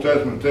in the Old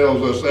Testament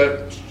tells us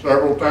that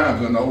several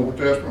times in the Old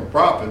Testament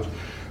prophets,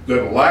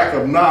 that lack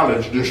of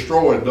knowledge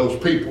destroyed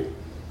those people.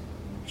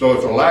 So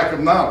it's a lack of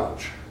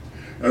knowledge.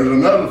 There's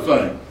another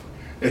thing.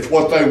 It's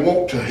what they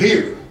want to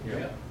hear.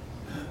 Yeah.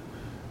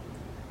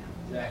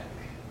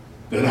 Exactly.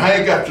 That I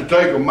ain't got to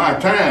take my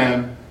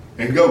time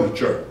and go to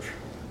church.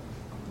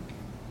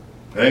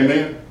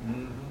 Amen?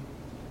 Mm-hmm.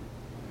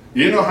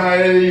 You know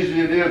how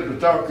easy it is to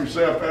talk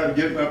yourself out of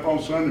getting up on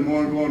Sunday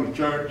morning going to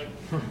church?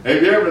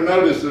 Have you ever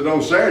noticed that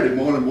on Saturday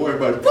morning, boy,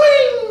 everybody's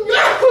bling,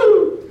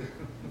 yahoo!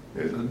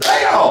 It's a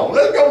day off.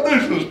 Let's go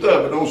do some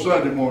stuff. And on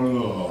Sunday morning,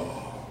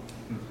 oh.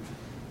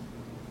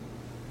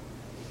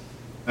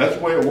 That's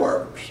the way it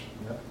works.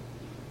 Yeah.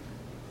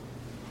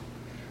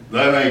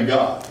 That ain't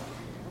God.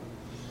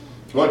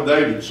 It's what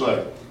David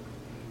said.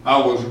 I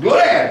was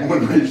glad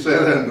when he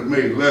said unto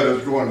me, let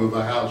us go into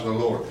the house of the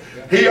Lord.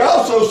 He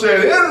also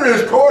said, enter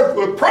his courts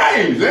with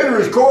praise, enter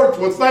his courts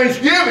with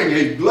thanksgiving.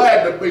 He's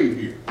glad to be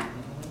here.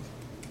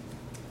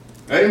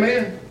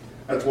 Amen?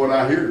 That's what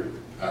I hear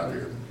out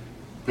here.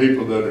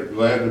 People that are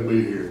glad to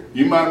be here.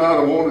 You might not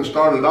have wanted to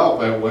start it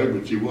off that way,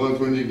 but you was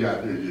when you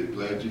got here. You're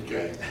glad you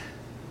came.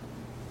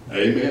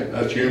 Amen?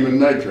 That's human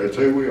nature. That's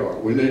who we are.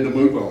 We need to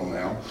move on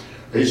now.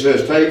 He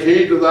says, take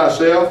heed to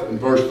thyself, in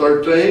verse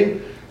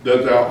 13,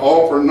 that thou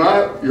offer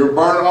not your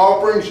burnt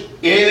offerings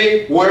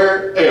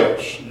anywhere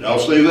else. Y'all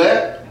see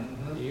that?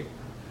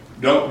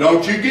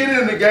 Don't you get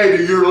in the gate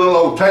of your little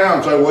old town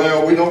and say,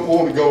 well, we don't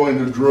want to go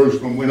into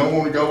Jerusalem. We don't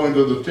want to go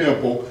into the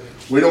temple.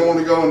 We don't want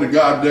to go into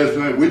God's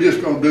destination. We're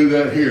just going to do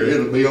that here.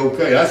 It'll be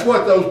okay. That's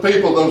what those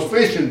people, those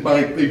fishing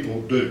bank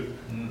people do.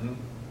 Mm-hmm.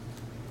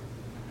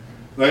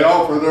 They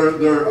offer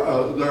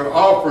their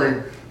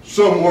offering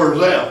somewhere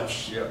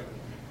else. Yep.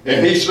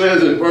 And he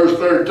says in verse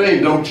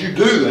 13, don't you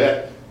do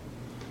that.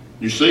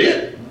 You see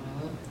it?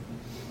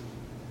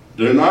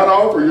 Do not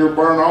offer your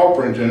burnt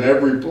offerings in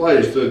every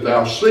place that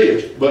thou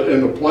seest, but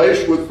in the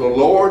place which the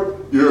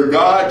Lord your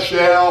God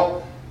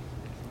shall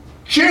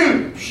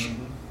choose.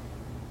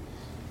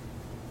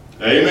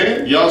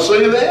 Amen? Y'all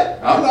see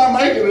that? I'm not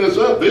making this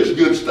up. This is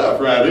good stuff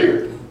right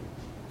here.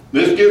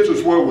 This gets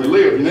us where we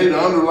live. You need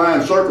to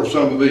underline, circle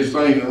some of these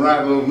things and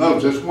write little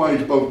notes. This is why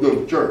you're supposed to go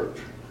to church.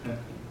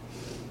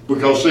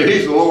 Because, see,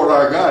 he's the Lord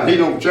our God. He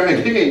don't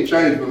change. He ain't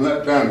changed from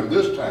that time to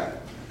this time.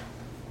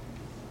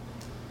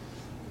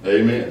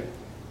 Amen.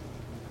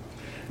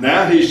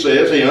 Now he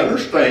says, he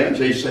understands,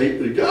 he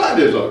says, God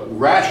is a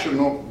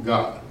rational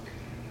God.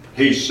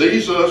 He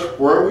sees us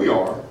where we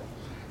are,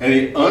 and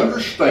he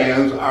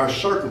understands our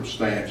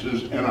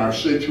circumstances and our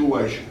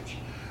situations.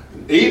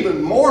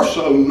 Even more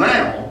so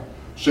now,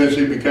 since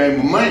he became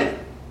a man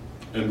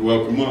and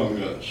dwelt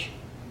among us.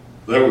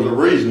 There was a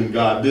reason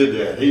God did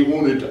that. He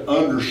wanted to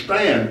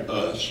understand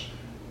us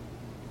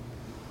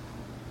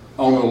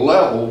on the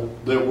level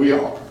that we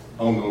are.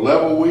 On the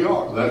level we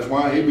are. That's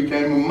why he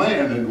became a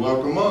man and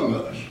dwelt among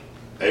us.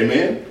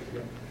 Amen?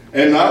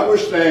 And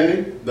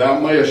notwithstanding, thou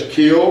mayest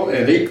kill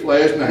and eat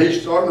flesh. Now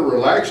he's starting to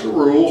relax the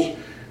rules.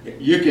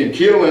 You can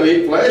kill and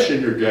eat flesh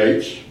in your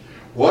gates.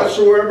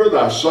 Whatsoever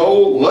thy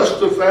soul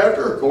lusteth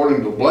after,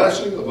 according to the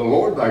blessing of the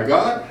Lord thy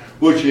God,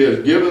 which he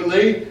has given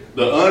thee,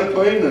 the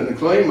unclean and the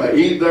clean may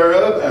eat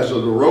thereof, as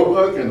of the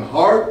roebuck and the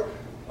hart.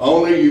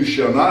 Only you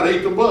shall not eat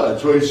the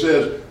blood. So he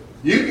says,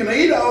 you can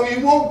eat all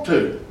you want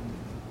to.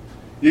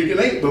 You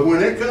can eat, but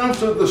when it comes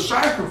to the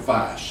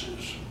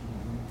sacrifices,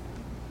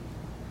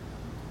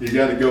 you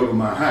got to go to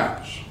my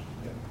house,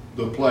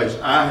 the place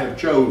I have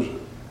chosen.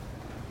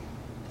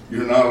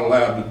 You're not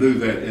allowed to do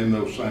that in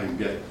those same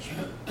gates.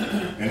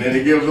 And then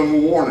he gives them a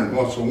warning.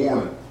 What's the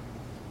warning?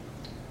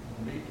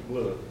 Don't eat the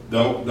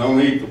blood.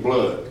 Don't eat the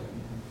blood.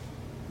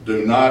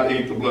 Do not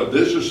eat the blood.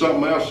 This is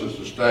something else that's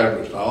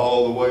established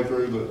all the way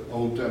through the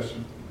Old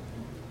Testament.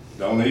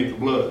 Don't eat the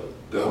blood.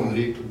 Don't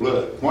eat the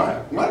blood. Why?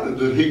 Why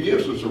did he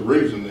gives us a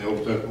reason in the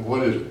Old Testament?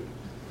 What is it?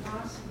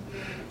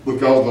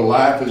 Because the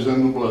life is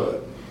in the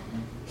blood.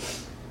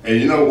 And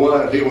you know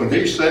what? When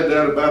he said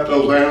that about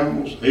those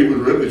animals, he was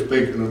really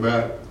speaking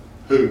about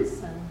who?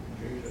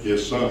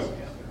 His son.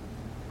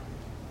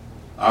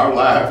 Our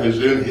life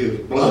is in his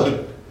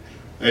blood.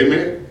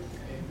 Amen?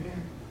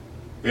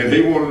 And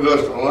he wanted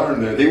us to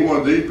learn that. He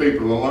wanted these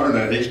people to learn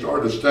that. He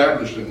started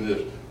establishing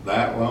this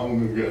that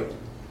long ago.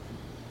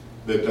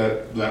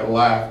 That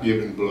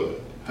life-giving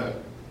blood.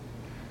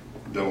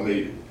 Don't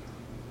eat it.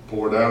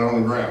 Pour it out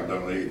on the ground.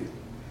 Don't eat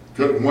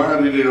it.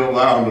 Why did he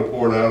allow them to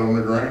pour it out on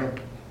the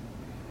ground?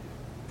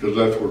 Because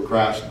that's where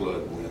Christ's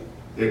blood went.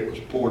 It was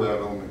poured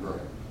out on the ground.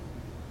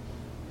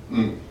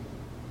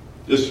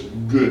 This is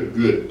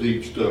good,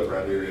 deep stuff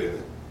right here, isn't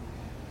it?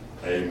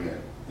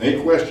 Amen.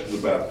 Any questions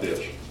about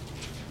this?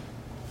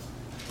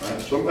 All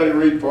right, somebody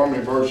read for me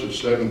verses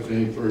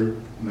 17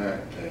 through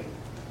 19.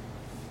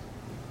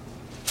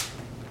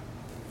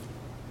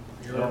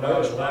 Thou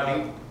mayest not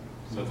eat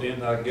within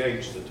thy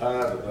gates the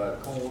tithe of thy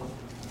corn,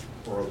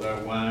 or of thy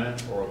wine,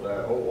 or of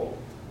thy oil,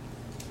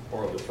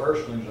 or of the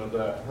firstlings of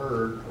thy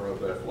herd, or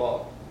of thy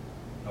flock,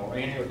 nor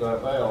any of thy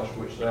vows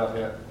which thou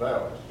hast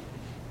vowed,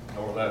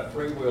 nor thy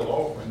freewill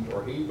offerings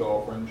or heave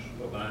offerings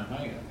of thine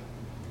hand.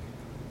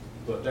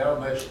 But thou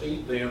mayst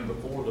eat them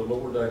before the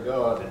Lord thy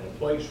God in the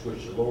place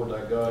which the Lord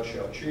thy God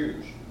shall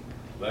choose,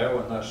 thou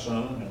and thy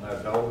son, and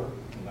thy daughter,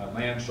 and thy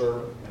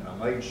manservant, and thy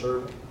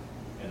maidservant,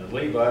 and the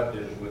Levite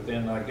that is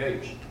within thy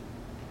gates.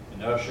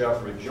 And thou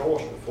shalt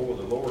rejoice before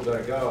the Lord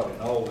thy God in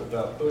all that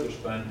thou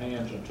puttest thine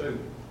hands unto.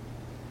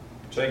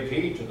 Take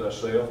heed to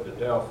thyself that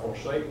thou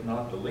forsake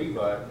not the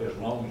Levite as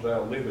long as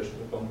thou livest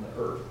upon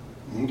the earth.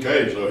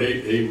 Okay, so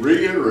he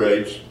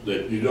reiterates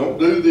that you don't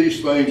do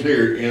these things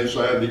here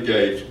inside the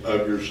gates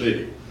of your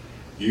city.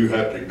 You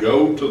have to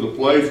go to the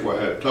place where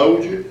I have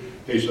told you.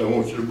 He said, I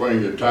want you to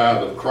bring your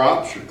tithe of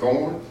crops, your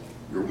corn,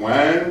 your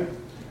wine,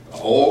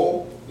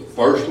 oil, the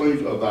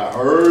firstlings of thy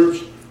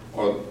herds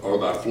or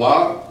thy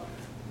flock,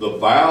 the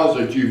vows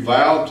that you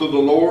vowed to the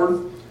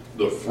Lord,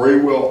 the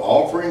freewill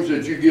offerings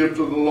that you give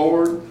to the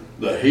Lord,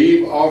 the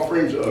heave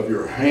offerings of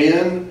your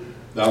hand.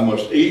 Thou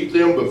must eat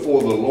them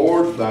before the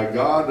Lord thy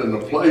God in the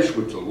place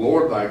which the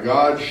Lord thy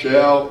God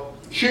shall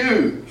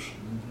choose.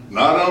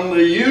 Not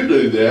only you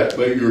do that,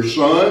 but your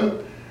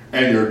son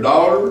and your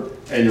daughter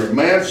and your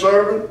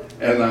manservant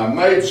and thy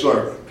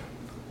maidservant.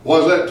 What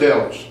does that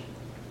tell us?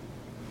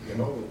 You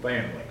know, the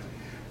family.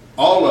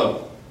 All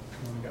of them.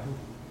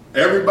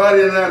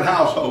 Everybody in that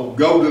household,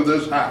 go to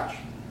this house.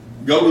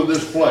 Go to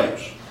this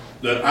place.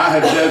 that I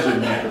have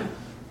designated.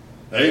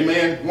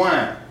 Amen.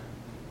 Why?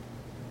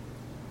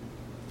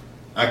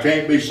 I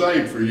can't be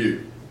saved for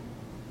you.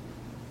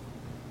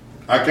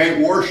 I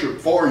can't worship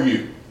for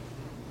you.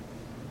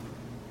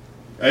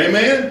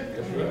 Amen?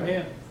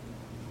 Amen.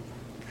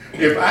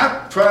 If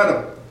I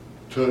try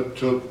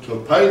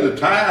to pay the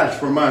tithes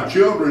for my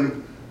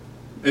children,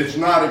 it's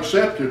not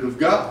accepted of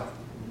God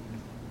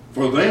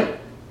for them.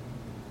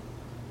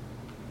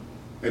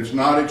 It's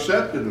not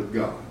accepted of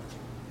God.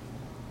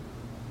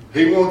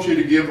 He wants you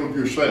to give of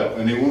yourself,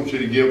 and He wants you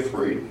to give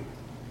freely.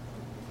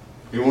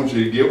 He wants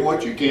you to give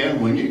what you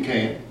can when you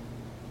can.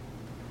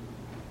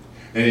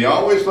 And you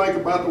always think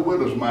about the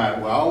widow's mite.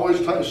 Well, I always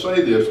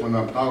say this when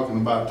I'm talking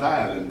about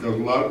tithing, because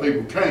a lot of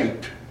people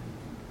can't.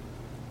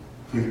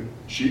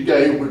 She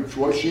gave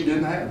what she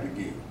didn't have to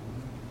give.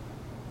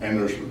 And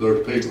there's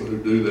people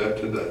who do that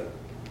today.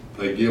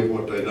 They give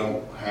what they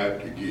don't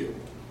have to give.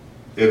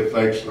 It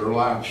affects their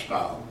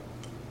lifestyle.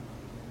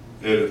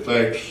 It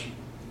affects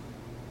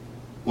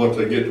what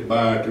they get to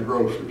buy at the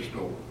grocery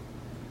store.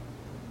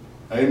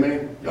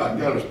 Amen? God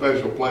got a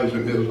special place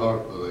in His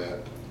heart for that.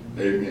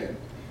 Amen.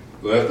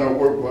 But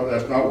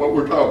that's not what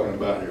we're talking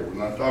about here.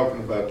 We're not talking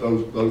about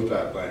those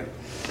type things.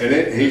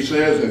 And He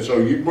says, and so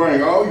you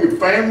bring all your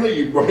family,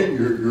 you bring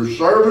your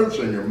servants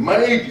and your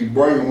maids, you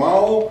bring them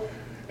all,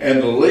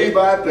 and the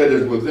Levite that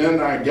is within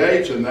thy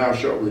gates, and thou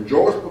shalt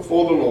rejoice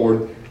before the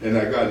Lord in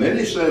thy God. And then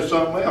He says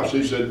something else.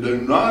 He said,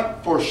 do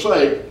not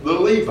forsake the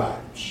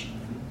Levites.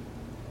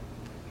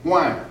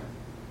 Why?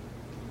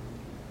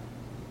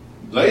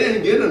 They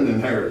didn't get an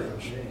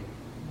inheritance.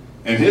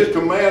 And His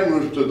command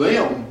was to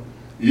them,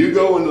 you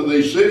go into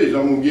these cities,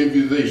 I'm going to give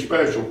you these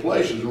special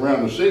places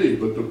around the cities,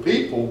 but the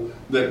people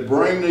that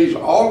bring these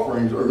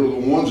offerings are the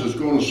ones that's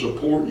going to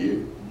support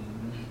you.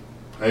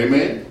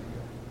 Amen?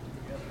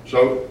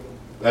 So,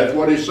 that's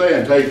what He's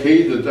saying. Take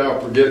heed that thou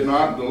forget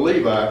not the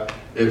Levite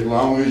as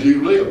long as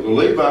you live. The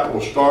Levite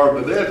will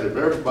starve to death if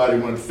everybody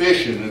went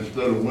fishing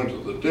instead of went to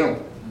the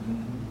temple.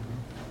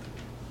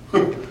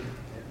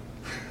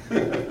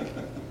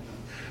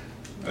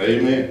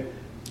 Amen.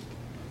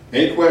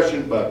 Any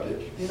questions about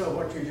this? You know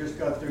what you just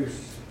got through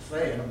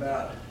saying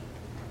about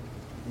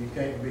you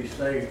can't be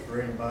saved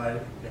for anybody,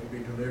 can't be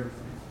delivered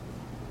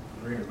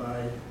for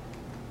anybody.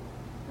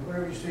 And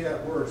whenever you see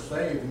that word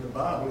saved in the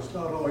Bible, it's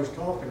not always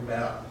talking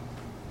about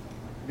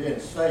being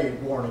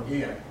saved, born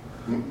again.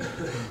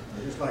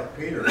 Just like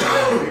Peter,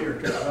 when Peter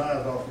took his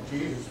eyes off of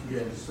Jesus and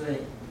began to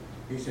sing,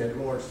 he said,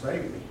 Lord,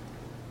 save me.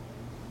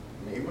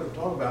 And he wasn't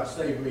talking about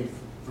saving me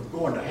from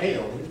going to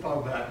hell. He was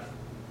talking about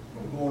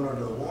from going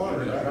under the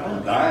water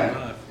and dying.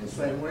 And the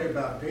same way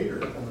about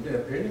Peter on the day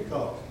of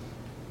Pentecost.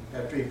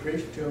 After he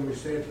preached to him, he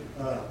said,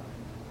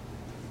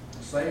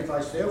 save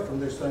thyself from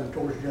this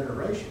untortured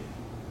generation.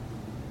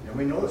 And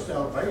we know that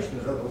salvation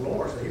is of the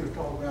Lord, so he was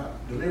talking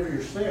about deliver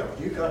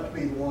yourself. You got to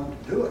be the one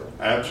to do it.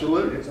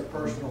 Absolutely. It's a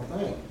personal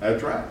thing.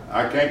 That's right.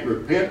 I can't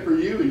repent for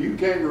you, and you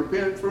can't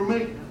repent for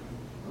me.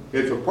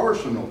 It's a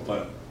personal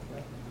thing.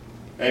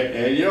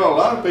 And you know, a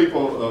lot of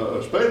people,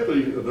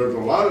 especially there's a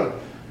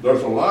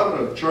lot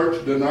of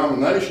church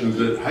denominations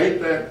that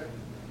hate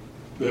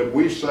that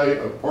we say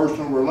a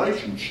personal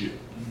relationship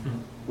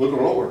with the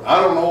Lord.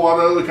 I don't know what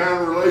other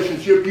kind of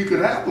relationship you could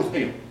have with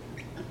Him.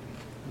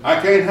 I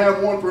can't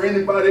have one for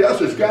anybody else.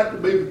 It's got to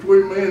be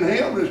between me and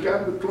Him. It's got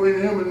to be between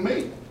Him and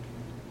me.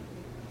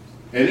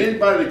 And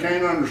anybody that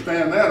can't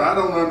understand that, I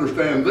don't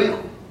understand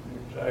them.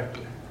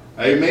 Exactly.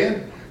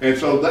 Amen? And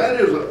so that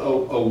is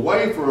a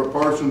way for a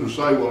person to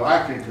say, well,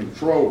 I can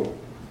control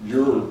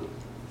your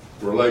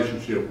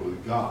relationship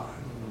with God.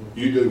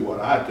 You do what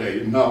I tell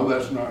you. No,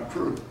 that's not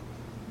true.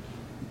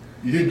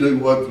 You do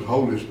what the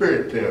Holy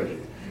Spirit tells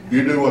you.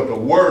 You do what the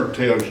Word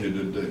tells you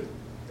to do.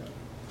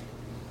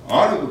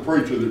 Honor the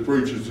preacher that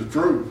preaches the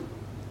truth.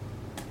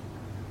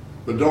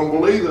 But don't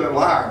believe that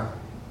liar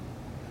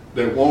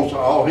that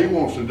all he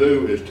wants to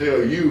do is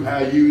tell you how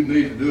you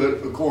need to do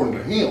it according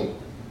to him.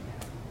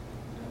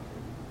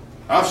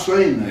 I've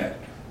seen that.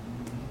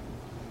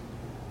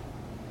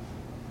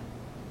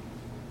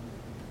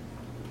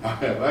 I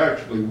have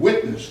actually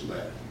witnessed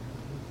that.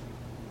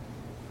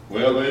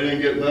 Well, they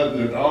didn't get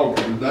nothing at the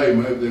altar today.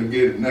 Maybe they'll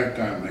get it next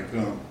time they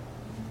come.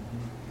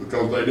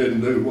 Because they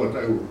didn't do what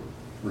they were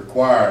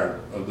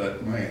required of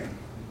that man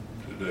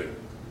to do.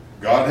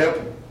 God help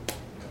them.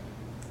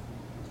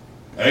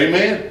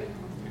 Amen?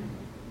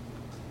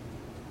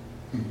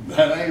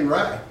 That ain't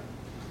right.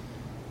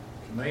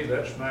 To me,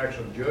 that smacks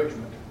of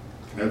judgment.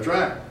 That's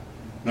right.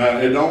 Now,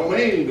 it don't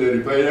mean that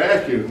if they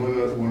ask you,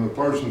 when a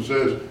person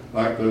says,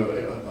 like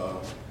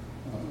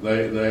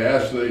they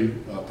ask the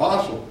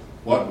apostle,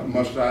 what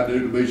must I do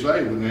to be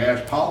saved? When they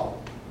asked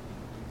Paul,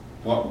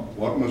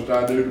 what must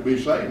I do to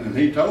be saved? And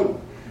he told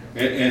them.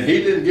 And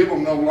he didn't give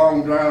them no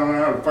long drawn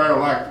out affair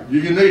like,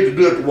 you need to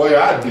do it the way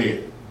I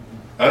did.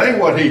 That ain't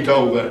what he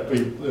told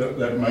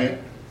that man.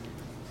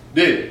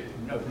 Did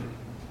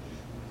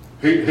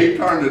he? He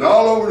turned it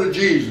all over to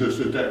Jesus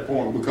at that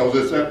point because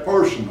it's that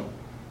personal.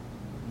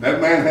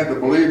 That man had to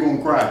believe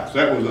on Christ.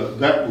 That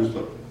was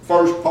the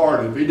first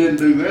part. If he didn't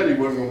do that, he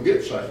wasn't going to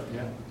get saved.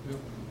 Yeah.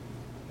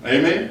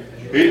 Amen?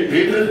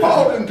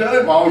 Paul didn't tell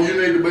him, all you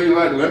need to be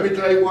like, let me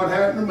tell you what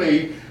happened to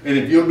me, and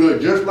if you'll do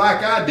it just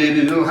like I did,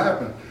 it'll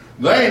happen.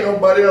 There ain't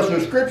nobody else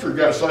in Scripture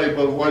got saved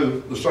by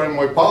the same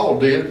way Paul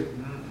did.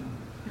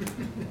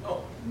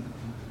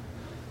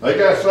 They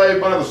got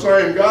saved by the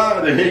same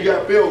God, and he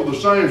got filled with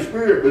the same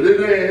Spirit, but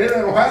it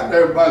don't happen to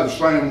everybody the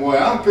same way.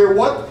 I don't care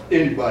what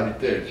anybody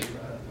tells you.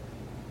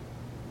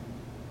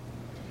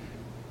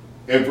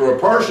 And for a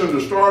person to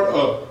start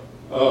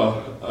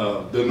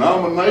a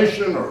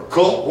denomination or a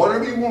cult,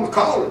 whatever you want to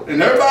call it,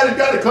 and everybody's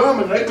got to come,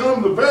 and they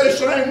come the very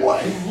same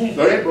way.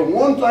 There ain't but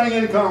one thing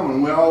in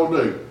common we all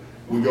do.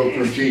 We go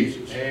through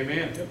Jesus.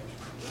 Amen.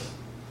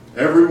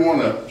 Every one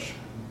of us.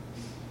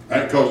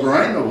 Because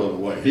there ain't no other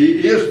way.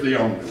 He is the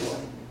only way.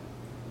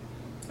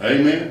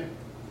 Amen.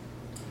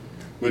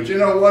 But you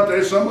know what?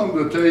 There's some of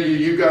them that tell you,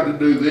 you got to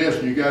do this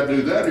and you got to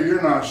do that, or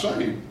you're not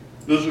saved.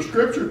 Does the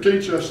Scripture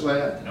teach us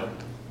that? No.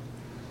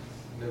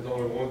 There's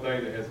only one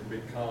thing that has to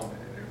be common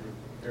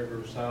in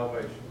every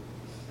salvation.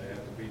 They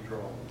have to be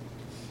drawn.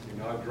 If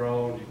you're not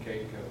drawn, you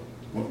can't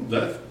come.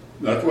 Well,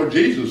 that's what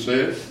Jesus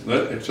said.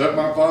 Except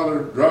my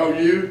Father draw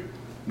you,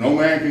 no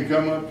man can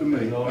come up to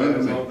me.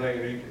 That's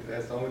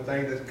the only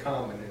thing that's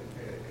common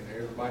in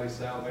everybody's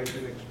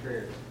salvation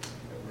experience,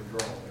 that we're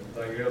drawn.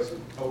 Everything else is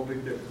totally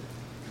different.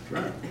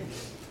 That's right.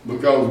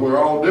 Because we're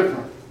all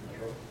different.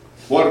 That's right.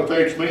 What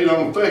affects me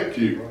don't affect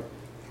you. Right.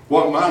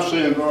 What my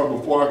sins are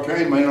before I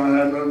came may not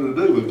have nothing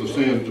to do with the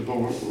sins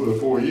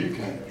before you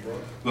came. That's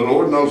right. The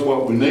Lord knows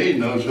what we need,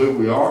 knows who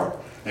we are,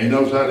 and He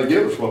knows how to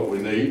give us what we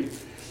need,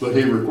 but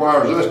He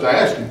requires us to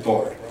ask Him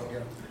for it.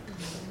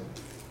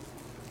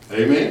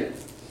 Amen?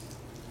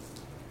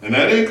 And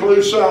that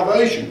includes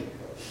salvation.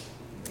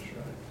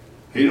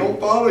 He don't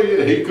follow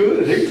you. He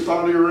could. He could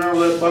follow you around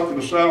that bucket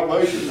of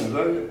salvation and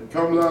it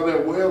comes out of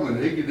that well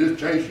and he could just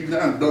chase you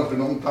down and dump it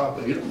on top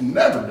of it. He'll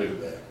never do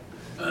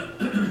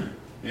that.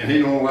 And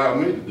He don't allow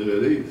me to do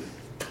it either.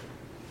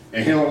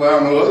 And He don't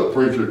allow no other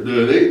preacher to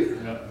do it either.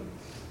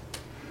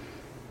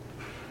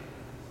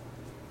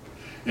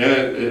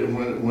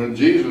 And when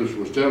Jesus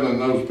was telling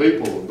those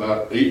people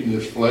about eating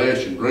His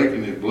flesh and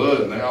drinking His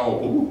blood, and they all,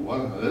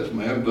 this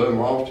man done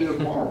lost his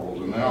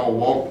marbles, and they all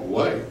walked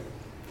away.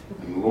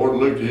 And the Lord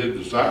looked at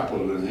His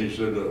disciples and He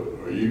said,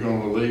 are you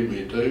going to leave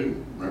me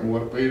too? Remember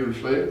what Peter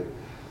said?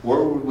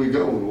 Where would we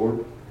go,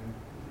 Lord?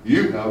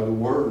 You have the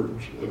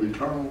words of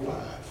eternal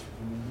life.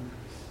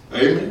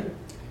 Amen?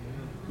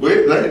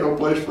 There ain't no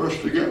place for us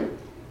to go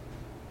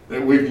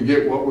that we can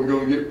get what we're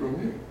going to get from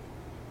Him.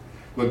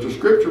 But the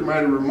Scripture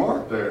made a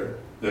remark there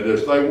that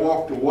as they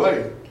walked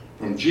away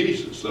from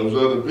Jesus, those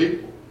other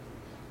people,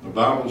 the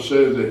Bible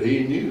says that He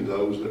knew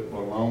those that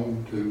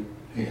belonged to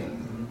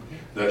Him.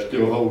 That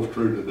still holds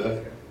true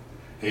today.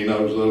 He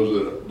knows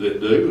those that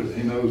do, and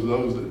He knows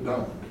those that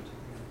don't.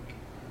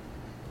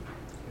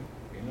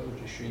 He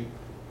knows the sheep.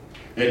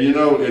 And you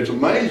know, it's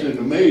amazing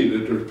to me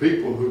that there's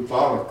people who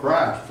follow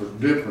Christ for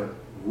different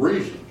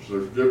reasons.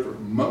 There's different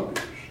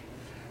motives.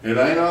 It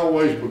ain't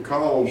always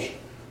because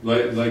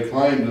they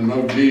claim to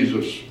know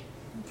Jesus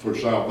for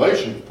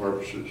salvation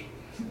purposes,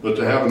 but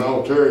they have an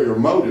ulterior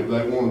motive.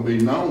 They want to be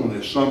known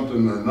as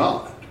something they're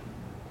not.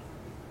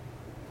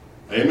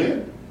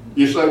 Amen?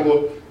 You say,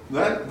 well,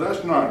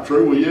 that's not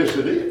true. Well, yes,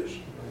 it is.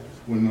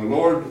 When the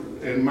Lord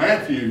in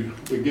Matthew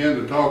began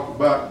to talk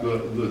about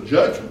the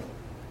judgment,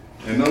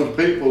 and those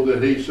people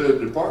that He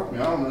said, depart me,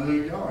 I don't know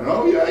who you are. And,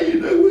 oh, yeah,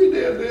 you do. We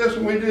did this,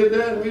 and we did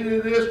that, and we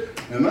did this.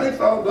 And they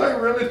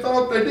really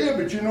thought they did,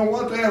 but you know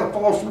what? They had a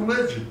false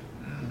religion.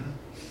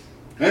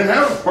 They didn't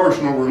have a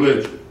personal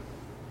religion.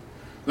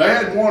 They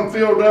had one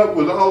filled up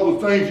with all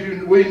the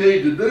things we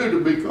need to do to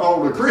be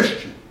called a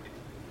Christian.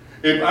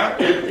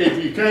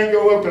 If you can't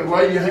go up and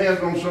lay your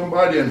hands on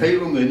somebody and heal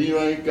them, then you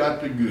ain't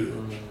got the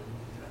goods.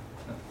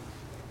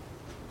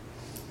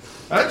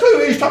 That's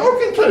who He's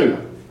talking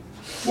to.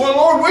 Well,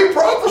 Lord, we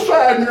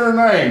prophesied in Your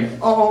name.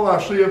 Oh,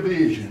 I see a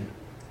vision.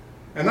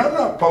 And I'm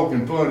not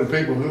poking fun at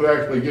people who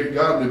actually get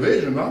godly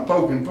vision. I'm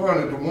poking fun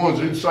at the ones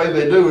who say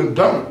they do and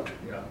don't.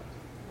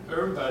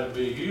 Everybody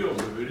be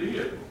healed if it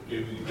is.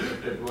 If you do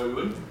it that way,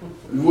 wouldn't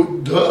you? Well,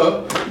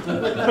 duh.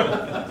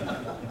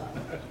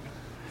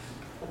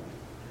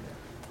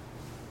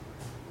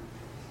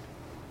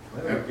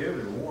 Well, give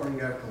it warning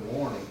after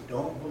warning.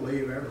 Don't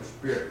believe every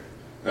spirit.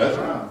 That's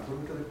right.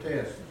 Put them to the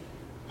test.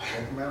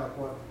 Check them out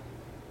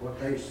what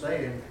they're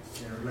saying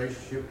in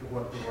relationship to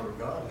what the Word of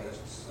God has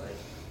to say.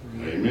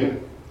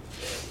 Amen.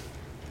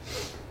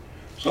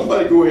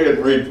 Somebody go ahead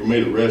and read for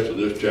me the rest of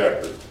this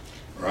chapter,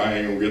 or I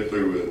ain't going to get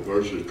through with it.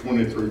 Verses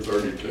 20 through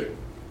 32.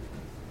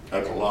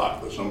 That's a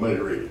lot, but somebody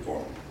read it for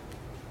me.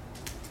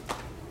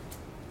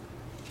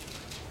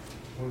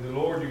 When the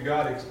Lord your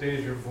God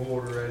extends your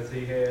border as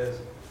He has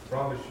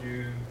promised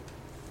you,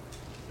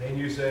 then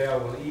you say, I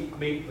will eat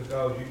meat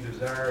because you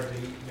desire to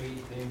eat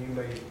meat, then you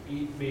may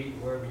eat meat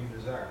wherever you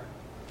desire.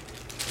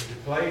 If the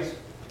place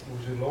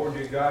which the Lord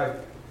your God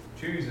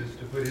chooses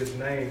to put His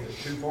name is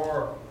too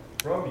far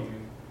from you,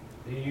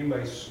 then you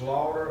may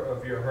slaughter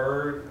of your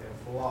herd and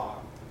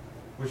flock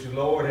which the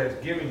Lord has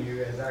given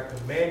you, as I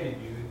commanded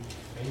you,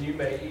 and you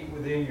may eat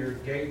within your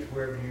gates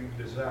wherever you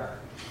desire.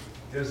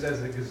 Just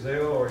as the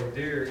gazelle or a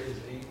deer is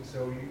eaten,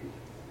 so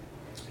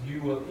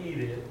you will eat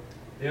it.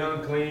 The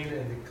unclean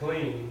and the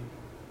clean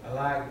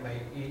alike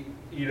may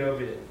eat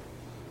of it.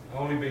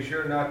 Only be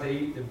sure not to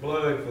eat the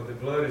blood, for the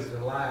blood is the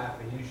life,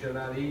 and you shall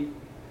not eat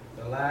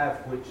the life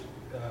which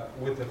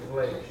with the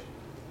flesh.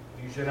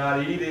 You shall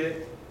not eat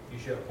it. You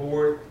shall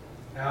pour it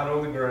out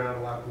on the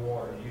ground like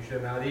water. You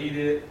shall not eat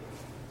it,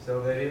 so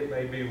that it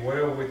may be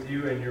well with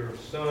you and your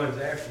sons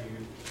after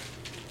you,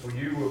 for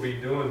you will be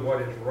doing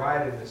what is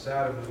right in the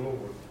sight of the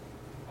Lord.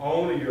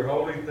 Only your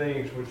holy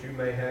things which you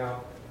may have,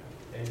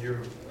 and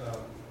your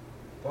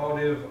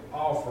votive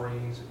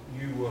offerings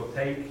you will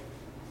take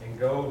and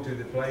go to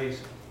the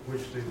place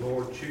which the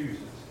Lord chooses.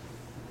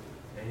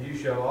 And you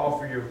shall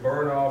offer your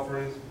burnt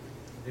offerings,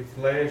 the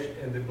flesh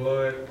and the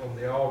blood on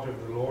the altar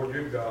of the Lord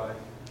your God,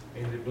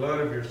 and the blood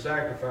of your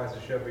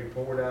sacrifices shall be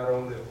poured out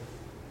on the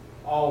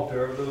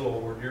altar of the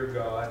Lord your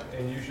God,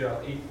 and you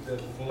shall eat the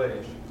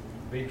flesh.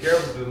 Be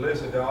careful to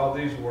listen to all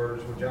these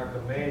words which I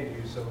command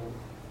you, so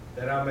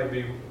that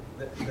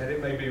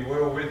it may be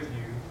well with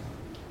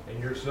you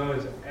and your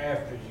sons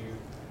after you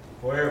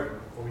forever,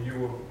 for you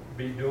will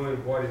be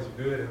doing what is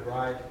good and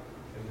right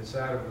in the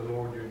sight of the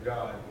Lord your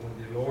God.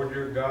 When the Lord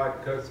your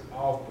God cuts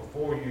off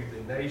before you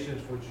the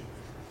nations which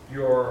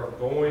you are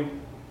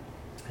going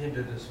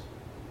into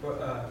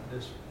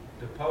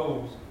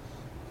depose,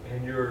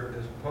 and your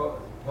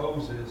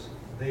disposes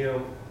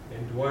them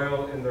and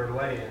dwell in their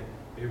land,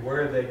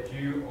 beware that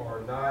you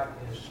are not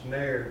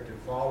ensnared to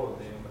follow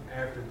them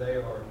after they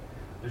are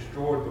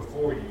destroyed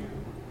before you,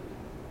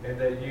 and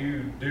that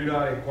you do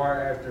not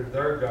inquire after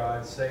their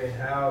gods, saying,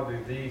 how do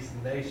these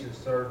nations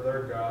serve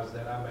their gods,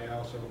 that I may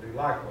also do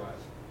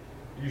likewise?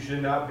 You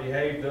should not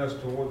behave thus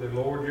toward the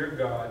Lord your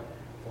God,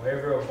 for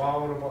every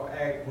abominable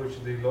act which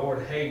the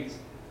Lord hates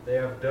they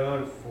have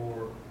done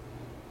for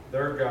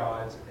their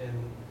gods, and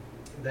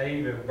they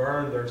even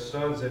burn their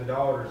sons and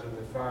daughters in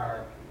the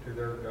fire to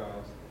their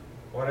gods.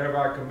 Whatever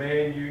I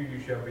command you, you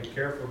shall be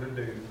careful to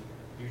do.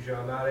 You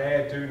shall not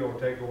add to nor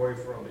take away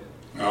from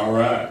it. All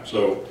right,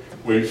 so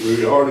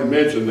we already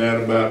mentioned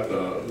that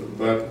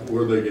about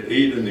where they could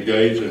eat in the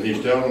gates, and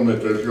he's telling them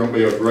that there's going to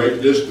be a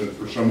great distance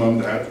for some of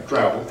them to have to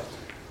travel.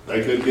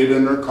 They could get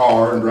in their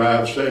car and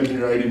drive 70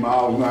 or 80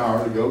 miles an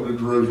hour to go to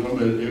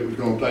Jerusalem. It was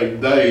going to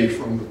take days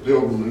from the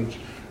pilgrimage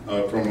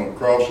from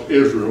across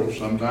Israel.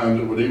 Sometimes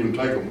it would even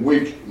take them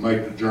weeks to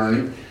make the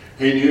journey.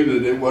 He knew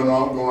that it wasn't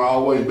going to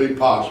always be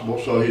possible,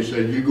 so he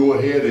said, you go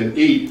ahead and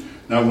eat.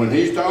 Now, when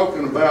he's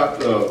talking about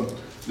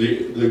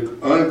the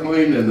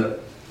unclean and the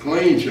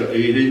clean shall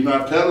eat, he's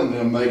not telling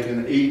them they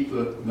can eat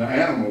the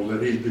animals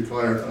that he's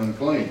declared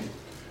unclean.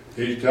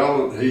 He's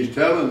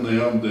telling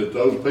them that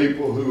those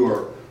people who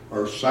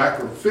are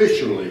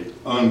sacrificially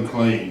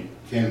unclean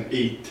can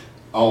eat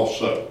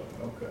also.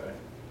 Okay.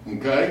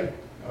 Okay?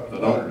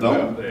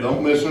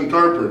 Don't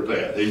misinterpret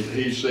that.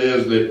 He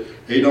says that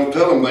he don't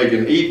tell them they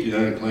can eat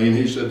the unclean.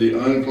 He said the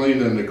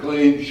unclean and the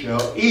clean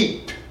shall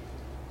eat.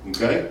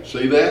 Okay?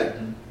 See that?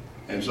 Mm-hmm.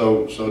 And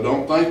so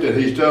don't think that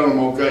he's telling them,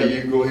 okay,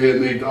 you can go ahead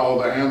and eat all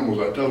the animals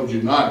I told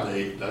you not to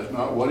eat. That's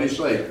not what he's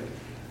saying.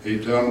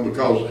 He's telling them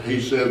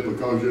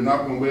because you're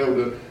not going to be able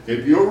to.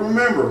 If you'll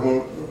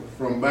remember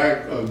from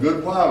back a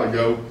good while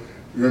ago,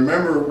 you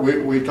remember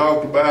we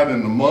talked about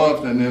in the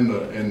month and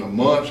in the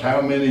months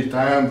how many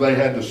times they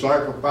had to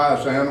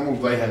sacrifice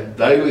animals. They had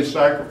daily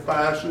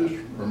sacrifices.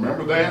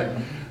 Remember that?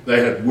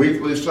 They had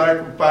weekly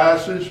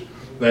sacrifices.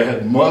 They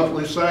had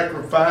monthly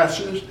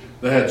sacrifices.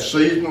 They had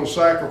seasonal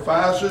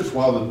sacrifices,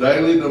 while the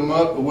daily, the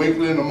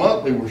weekly, and the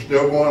monthly were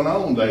still going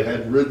on. They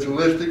had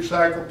ritualistic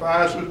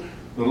sacrifices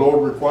the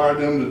Lord required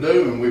them to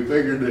do, and we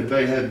figured that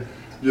they had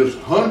just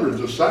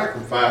hundreds of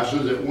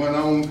sacrifices that went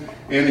on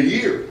in a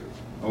year.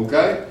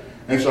 Okay?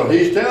 And so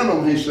he's telling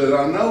them, he said,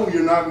 I know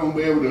you're not going to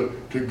be able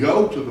to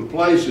go to the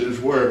places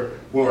where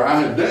I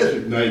had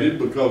designated,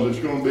 because it's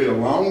going to be a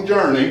long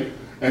journey,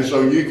 and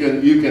so you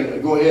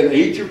can go ahead and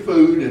eat your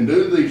food and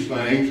do these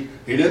things.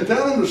 He didn't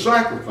tell them to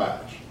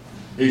sacrifice.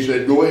 He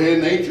said, go ahead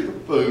and eat your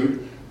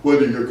food,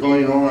 whether you're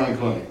clean or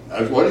unclean.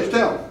 That's what he's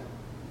telling them.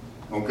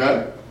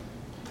 Okay?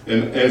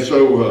 And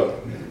so,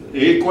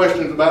 any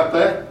questions about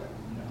that?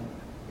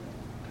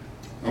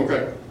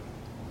 Okay.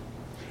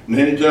 And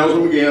then he tells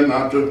them again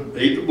not to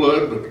eat the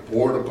blood, but to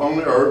pour it upon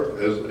the earth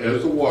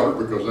as the water,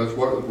 because that's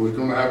what was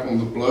going to happen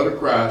with the blood of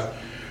Christ.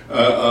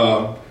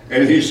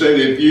 And he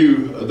said,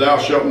 thou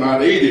shalt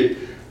not eat it,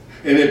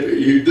 and if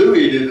you do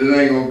eat it, it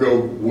ain't going to go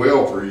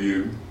well for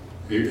you.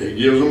 He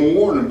gives them a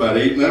warning about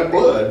eating that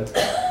blood.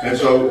 And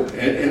so,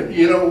 and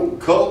you know,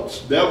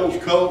 cults, devil's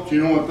cults,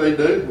 you know what they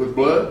do with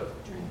blood?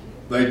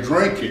 They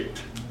drink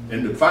it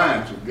in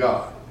defiance of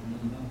God.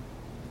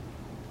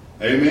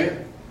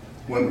 Amen?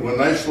 When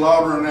they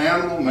slaughter an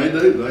animal,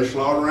 and they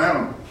slaughter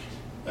animals.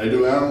 They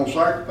do animal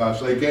sacrifice.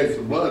 They catch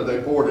the blood, they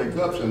pour it in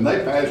cups, and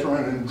they pass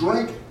around and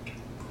drink it.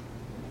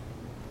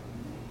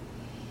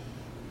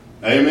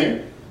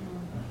 Amen?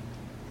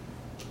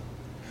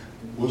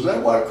 Was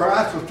that what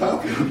Christ was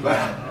talking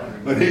about?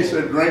 But he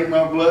said, drink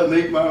my blood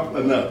and eat my,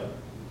 no.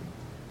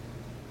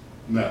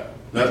 No,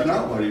 that's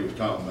not what he was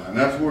talking about. And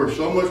that's where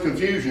so much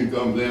confusion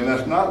comes in.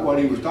 That's not what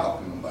he was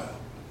talking about.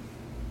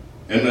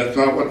 And that's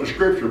not what the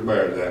scripture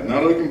bears that.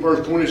 Now look in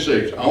verse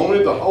 26.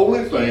 Only the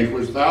holy things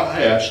which thou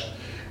hast,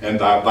 and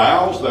thy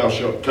vows thou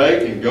shalt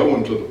take, and go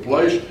into the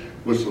place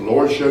which the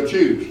Lord shall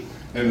choose.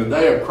 In the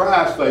day of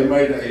Christ, they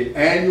made an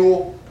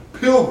annual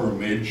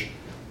pilgrimage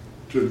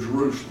to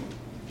Jerusalem.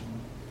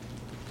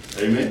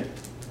 Amen?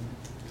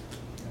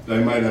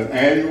 They made an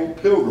annual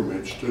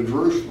pilgrimage to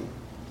Jerusalem,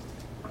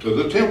 to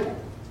the temple.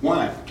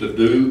 Why? To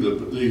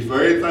do these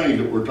very things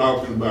that we're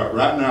talking about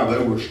right now.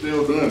 They were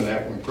still doing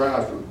that when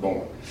Christ was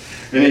born.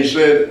 And he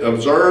said,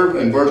 observe,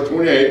 in verse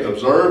 28,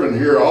 observe and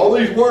hear all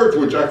these words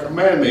which I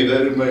command thee,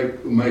 that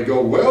it may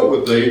go well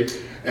with thee,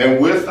 and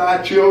with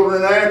thy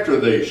children after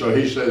thee. So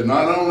he says,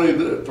 not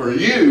only for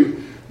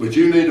you, but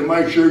you need to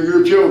make sure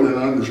your children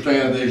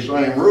understand these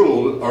same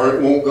rules, or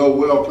it won't go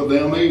well for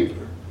them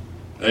either.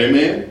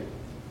 Amen?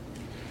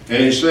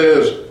 And he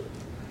says,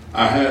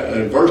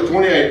 in verse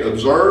 28,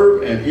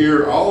 observe and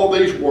hear all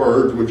these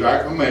words which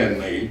I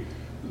command thee.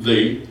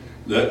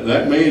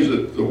 That means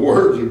that the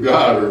words of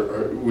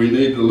God we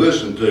need to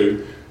listen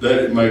to, that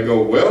it may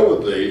go well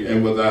with thee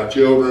and with thy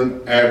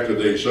children after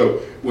thee.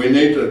 So we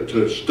need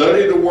to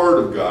study the Word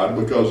of God,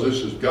 because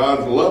this is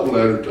God's love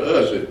letter to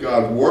us. It's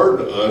God's Word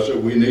to us,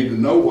 and we need to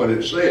know what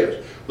it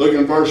says. Look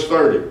in verse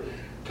 30.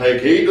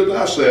 Take heed to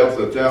thyself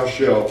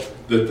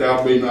that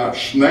thou be not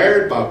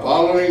snared by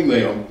following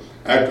them,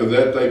 after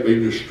that they be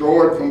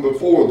destroyed from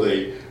before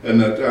thee, and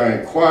that thou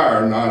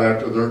inquire not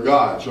after their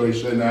God. So he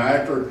said, now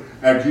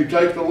after you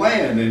take the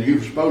land, and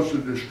you're supposed to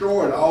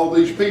destroy all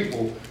these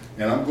people,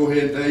 and I'm going to go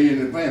ahead and tell you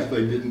in advance,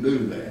 they didn't do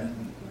that.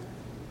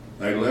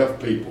 They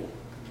left people.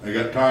 They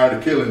got tired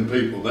of killing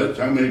people. That's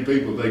how many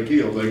people they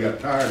killed. They got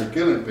tired of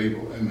killing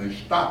people, and they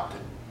stopped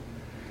it.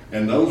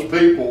 And those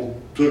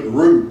people took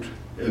root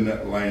in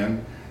that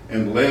land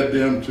and led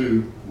them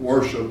to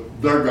worship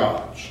their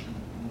gods.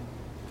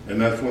 And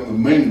that's when the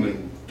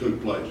mingling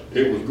took place.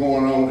 It was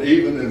going on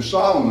even in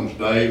Solomon's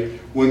day,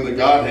 when the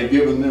God had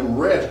given them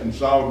rest, and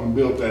Solomon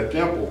built that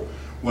temple.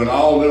 When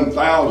all them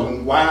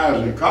 1,000 wives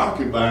and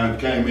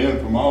concubines came in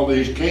from all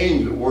these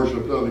kings that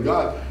worshiped other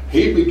gods,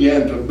 he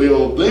began to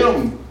build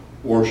them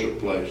worship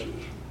places.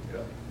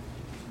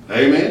 Yeah.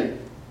 Amen?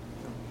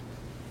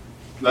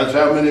 That's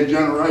how many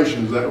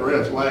generations that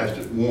rest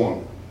lasted.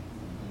 One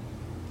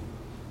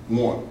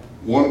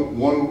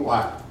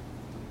life.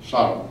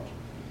 Solomon.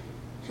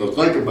 So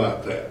think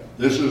about that.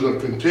 This is a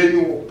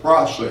continual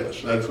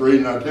process. That's the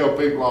reason I tell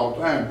people all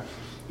the time,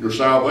 your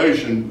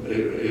salvation,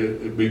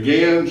 it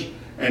begins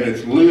and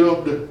it's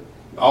lived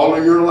all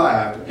of your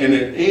life, and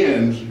it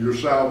ends, your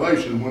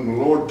salvation, when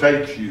the Lord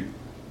takes you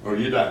or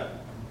you die.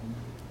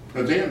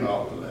 That's the end of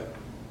all of that.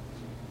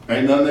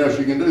 Ain't nothing else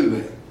you can do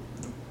then.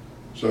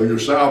 So your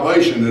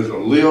salvation is a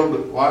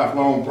lived,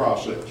 lifelong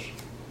process.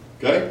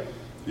 Okay?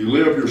 You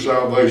live your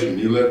salvation.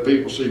 You let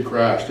people see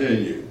Christ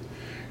in you.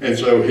 And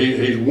so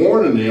he's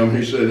warning them.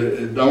 He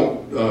said,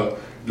 don't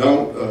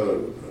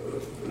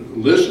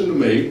listen to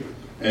me,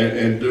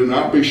 and do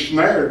not be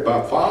snared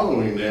by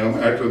following them,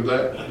 after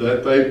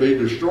that they be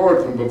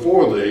destroyed from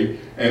before thee,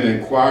 and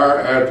inquire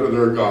after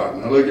their God.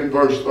 Now look at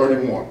verse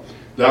 31.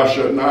 Thou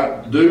shalt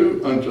not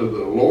do unto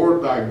the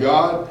Lord thy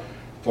God,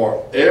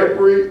 for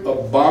every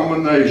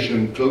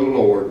abomination to the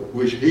Lord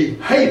which he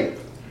hateth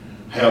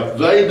have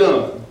they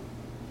done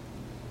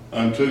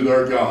unto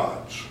their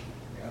gods.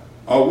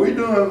 Are we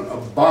doing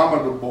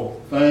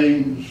abominable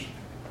things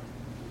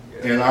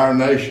in our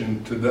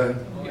nation today?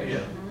 Yeah.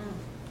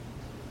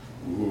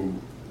 Ooh,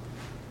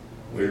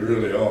 we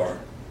really are.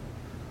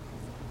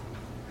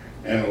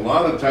 And a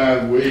lot of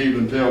times we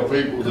even tell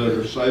people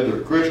that say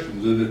they're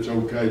Christians that it's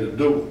okay to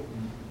do it.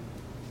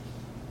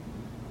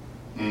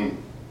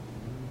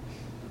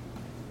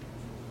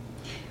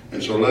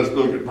 And so let's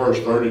look at verse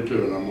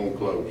 32, and I'm going to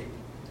close.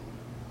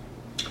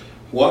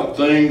 What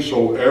things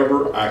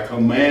soever I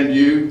command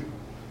you,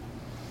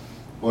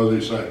 what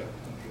does he say?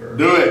 Sure.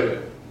 Do it.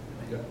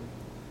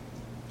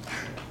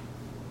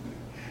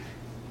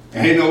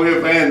 Ain't no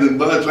ifs, ands, and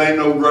buts, ain't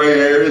no gray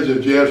areas,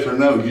 it's yes or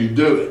no. You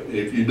do it.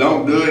 If you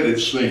don't do it,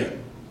 it's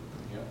sin.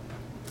 Yep.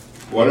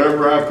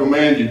 Whatever I've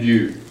commanded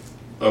you,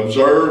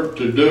 observe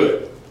to do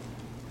it.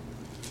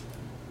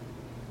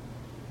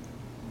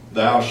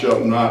 Thou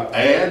shalt not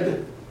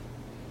add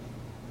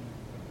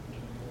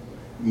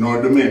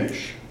nor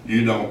diminish.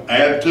 You don't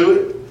add to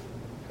it,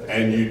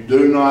 and you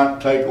do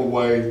not take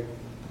away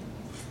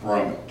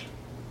from it.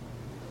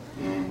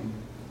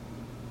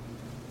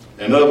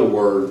 In other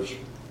words,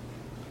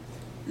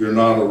 you're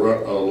not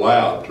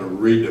allowed to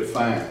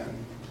redefine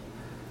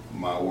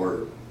my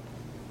word.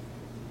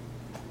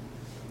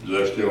 Does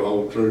that still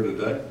hold true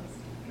today?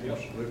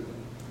 Absolutely.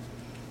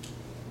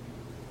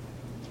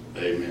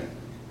 Amen.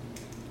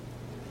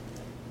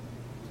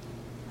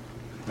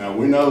 Now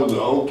we know the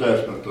Old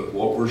Testament, that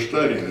what we're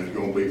studying is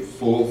going to be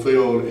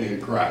fulfilled in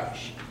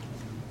Christ.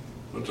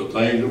 But the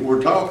things that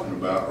we're talking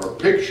about are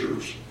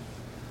pictures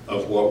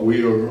of what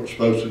we are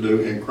supposed to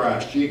do in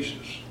Christ Jesus.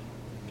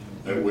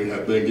 that we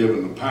have been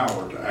given the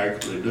power to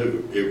actually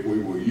do if we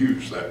will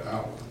use that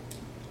power.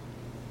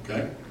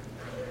 Okay?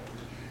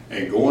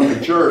 And going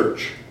to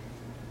church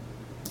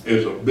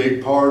is a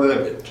big part of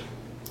it.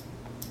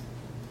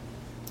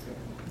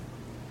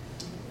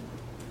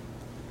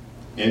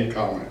 Any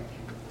comments?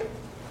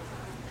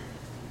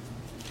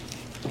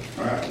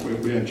 All right, we'll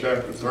be in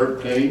chapter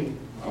 13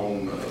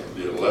 on the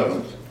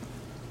 11th.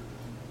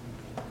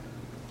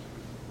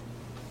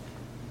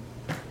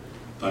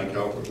 Thank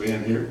y'all for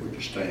being here. Would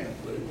you stand,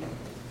 please?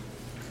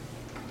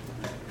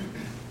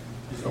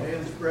 Is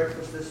men's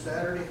breakfast this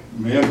Saturday?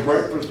 Men's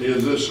breakfast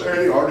is this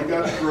Saturday. Already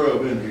got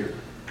scrub in here.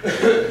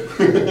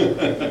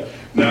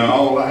 Now,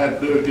 all I had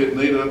to do is get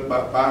Nita up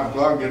about 5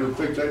 o'clock, get her to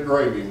fix that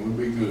gravy, and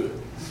we'll be good.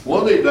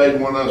 One of these days,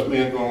 one of us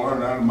men's gonna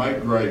learn how to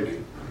make gravy.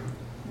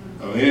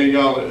 Any of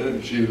y'all, any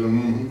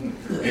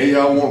of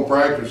y'all want to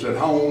practice at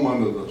home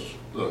under the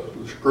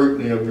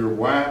scrutiny of your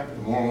wife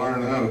and want to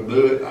learn how to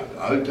do it,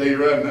 I'll tell you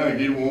right now,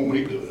 you don't want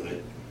me doing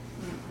it.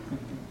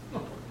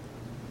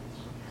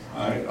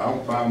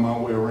 I'll find my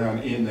way around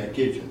in that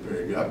kitchen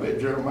very good. I bet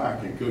Jeremiah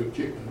can cook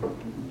chicken,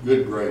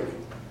 good gravy.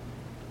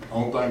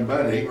 Only thing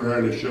about it, he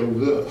rarely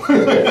shows up.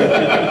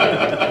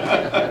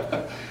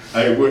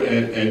 Hey,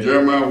 and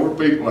Jeremiah, we're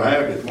people of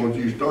habits. Once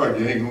you start,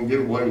 you ain't gonna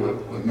get away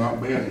with not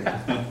being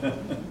here.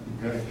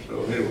 Okay,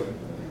 so anyway,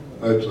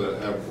 let's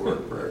have a word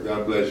of prayer.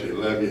 God bless you.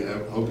 Love you.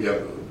 Hope you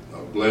have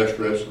a blessed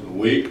rest of the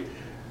week.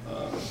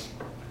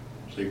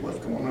 See what's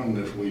going on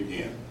this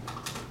weekend.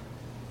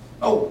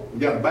 Oh, we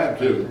got a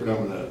baptism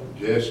coming up.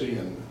 Jesse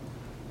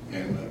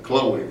and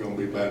Chloe are going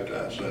to be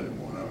baptized Sunday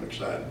morning. I'm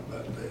excited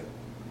about that.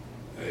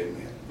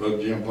 Amen.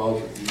 Brother Jim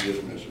Paulson, you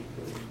dismiss us,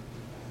 please.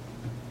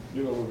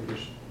 Dear Lord,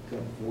 just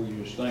come before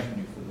you, just thanking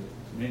you for the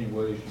many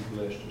ways you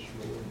blessed us,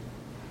 Lord.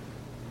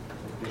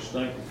 Just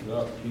thank you for the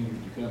opportunity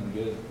to come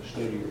together to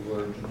study your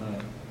word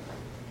tonight.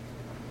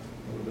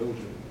 Lord, those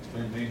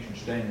that have been mentioned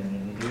standing in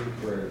the need of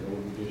prayer,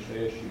 Lord, we just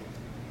ask you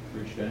to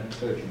reach down and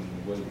touch them in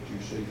the way that you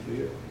see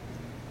fit.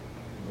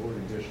 Lord,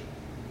 and just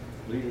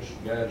lead us,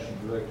 guide us, and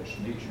direct us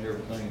in each and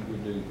everything that we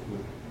do.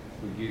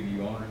 We give you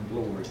honor and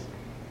glory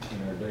in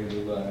our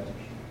daily lives.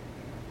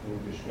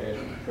 Lord, just ask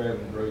for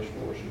traveling grace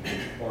for us as we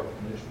depart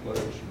from this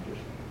place, and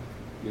just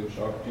give us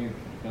opportunity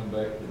to come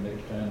back the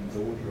next time the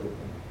doors are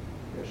open.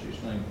 Bless this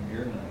thing from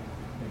your name.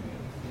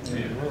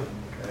 Amen. Amen.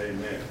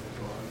 Amen.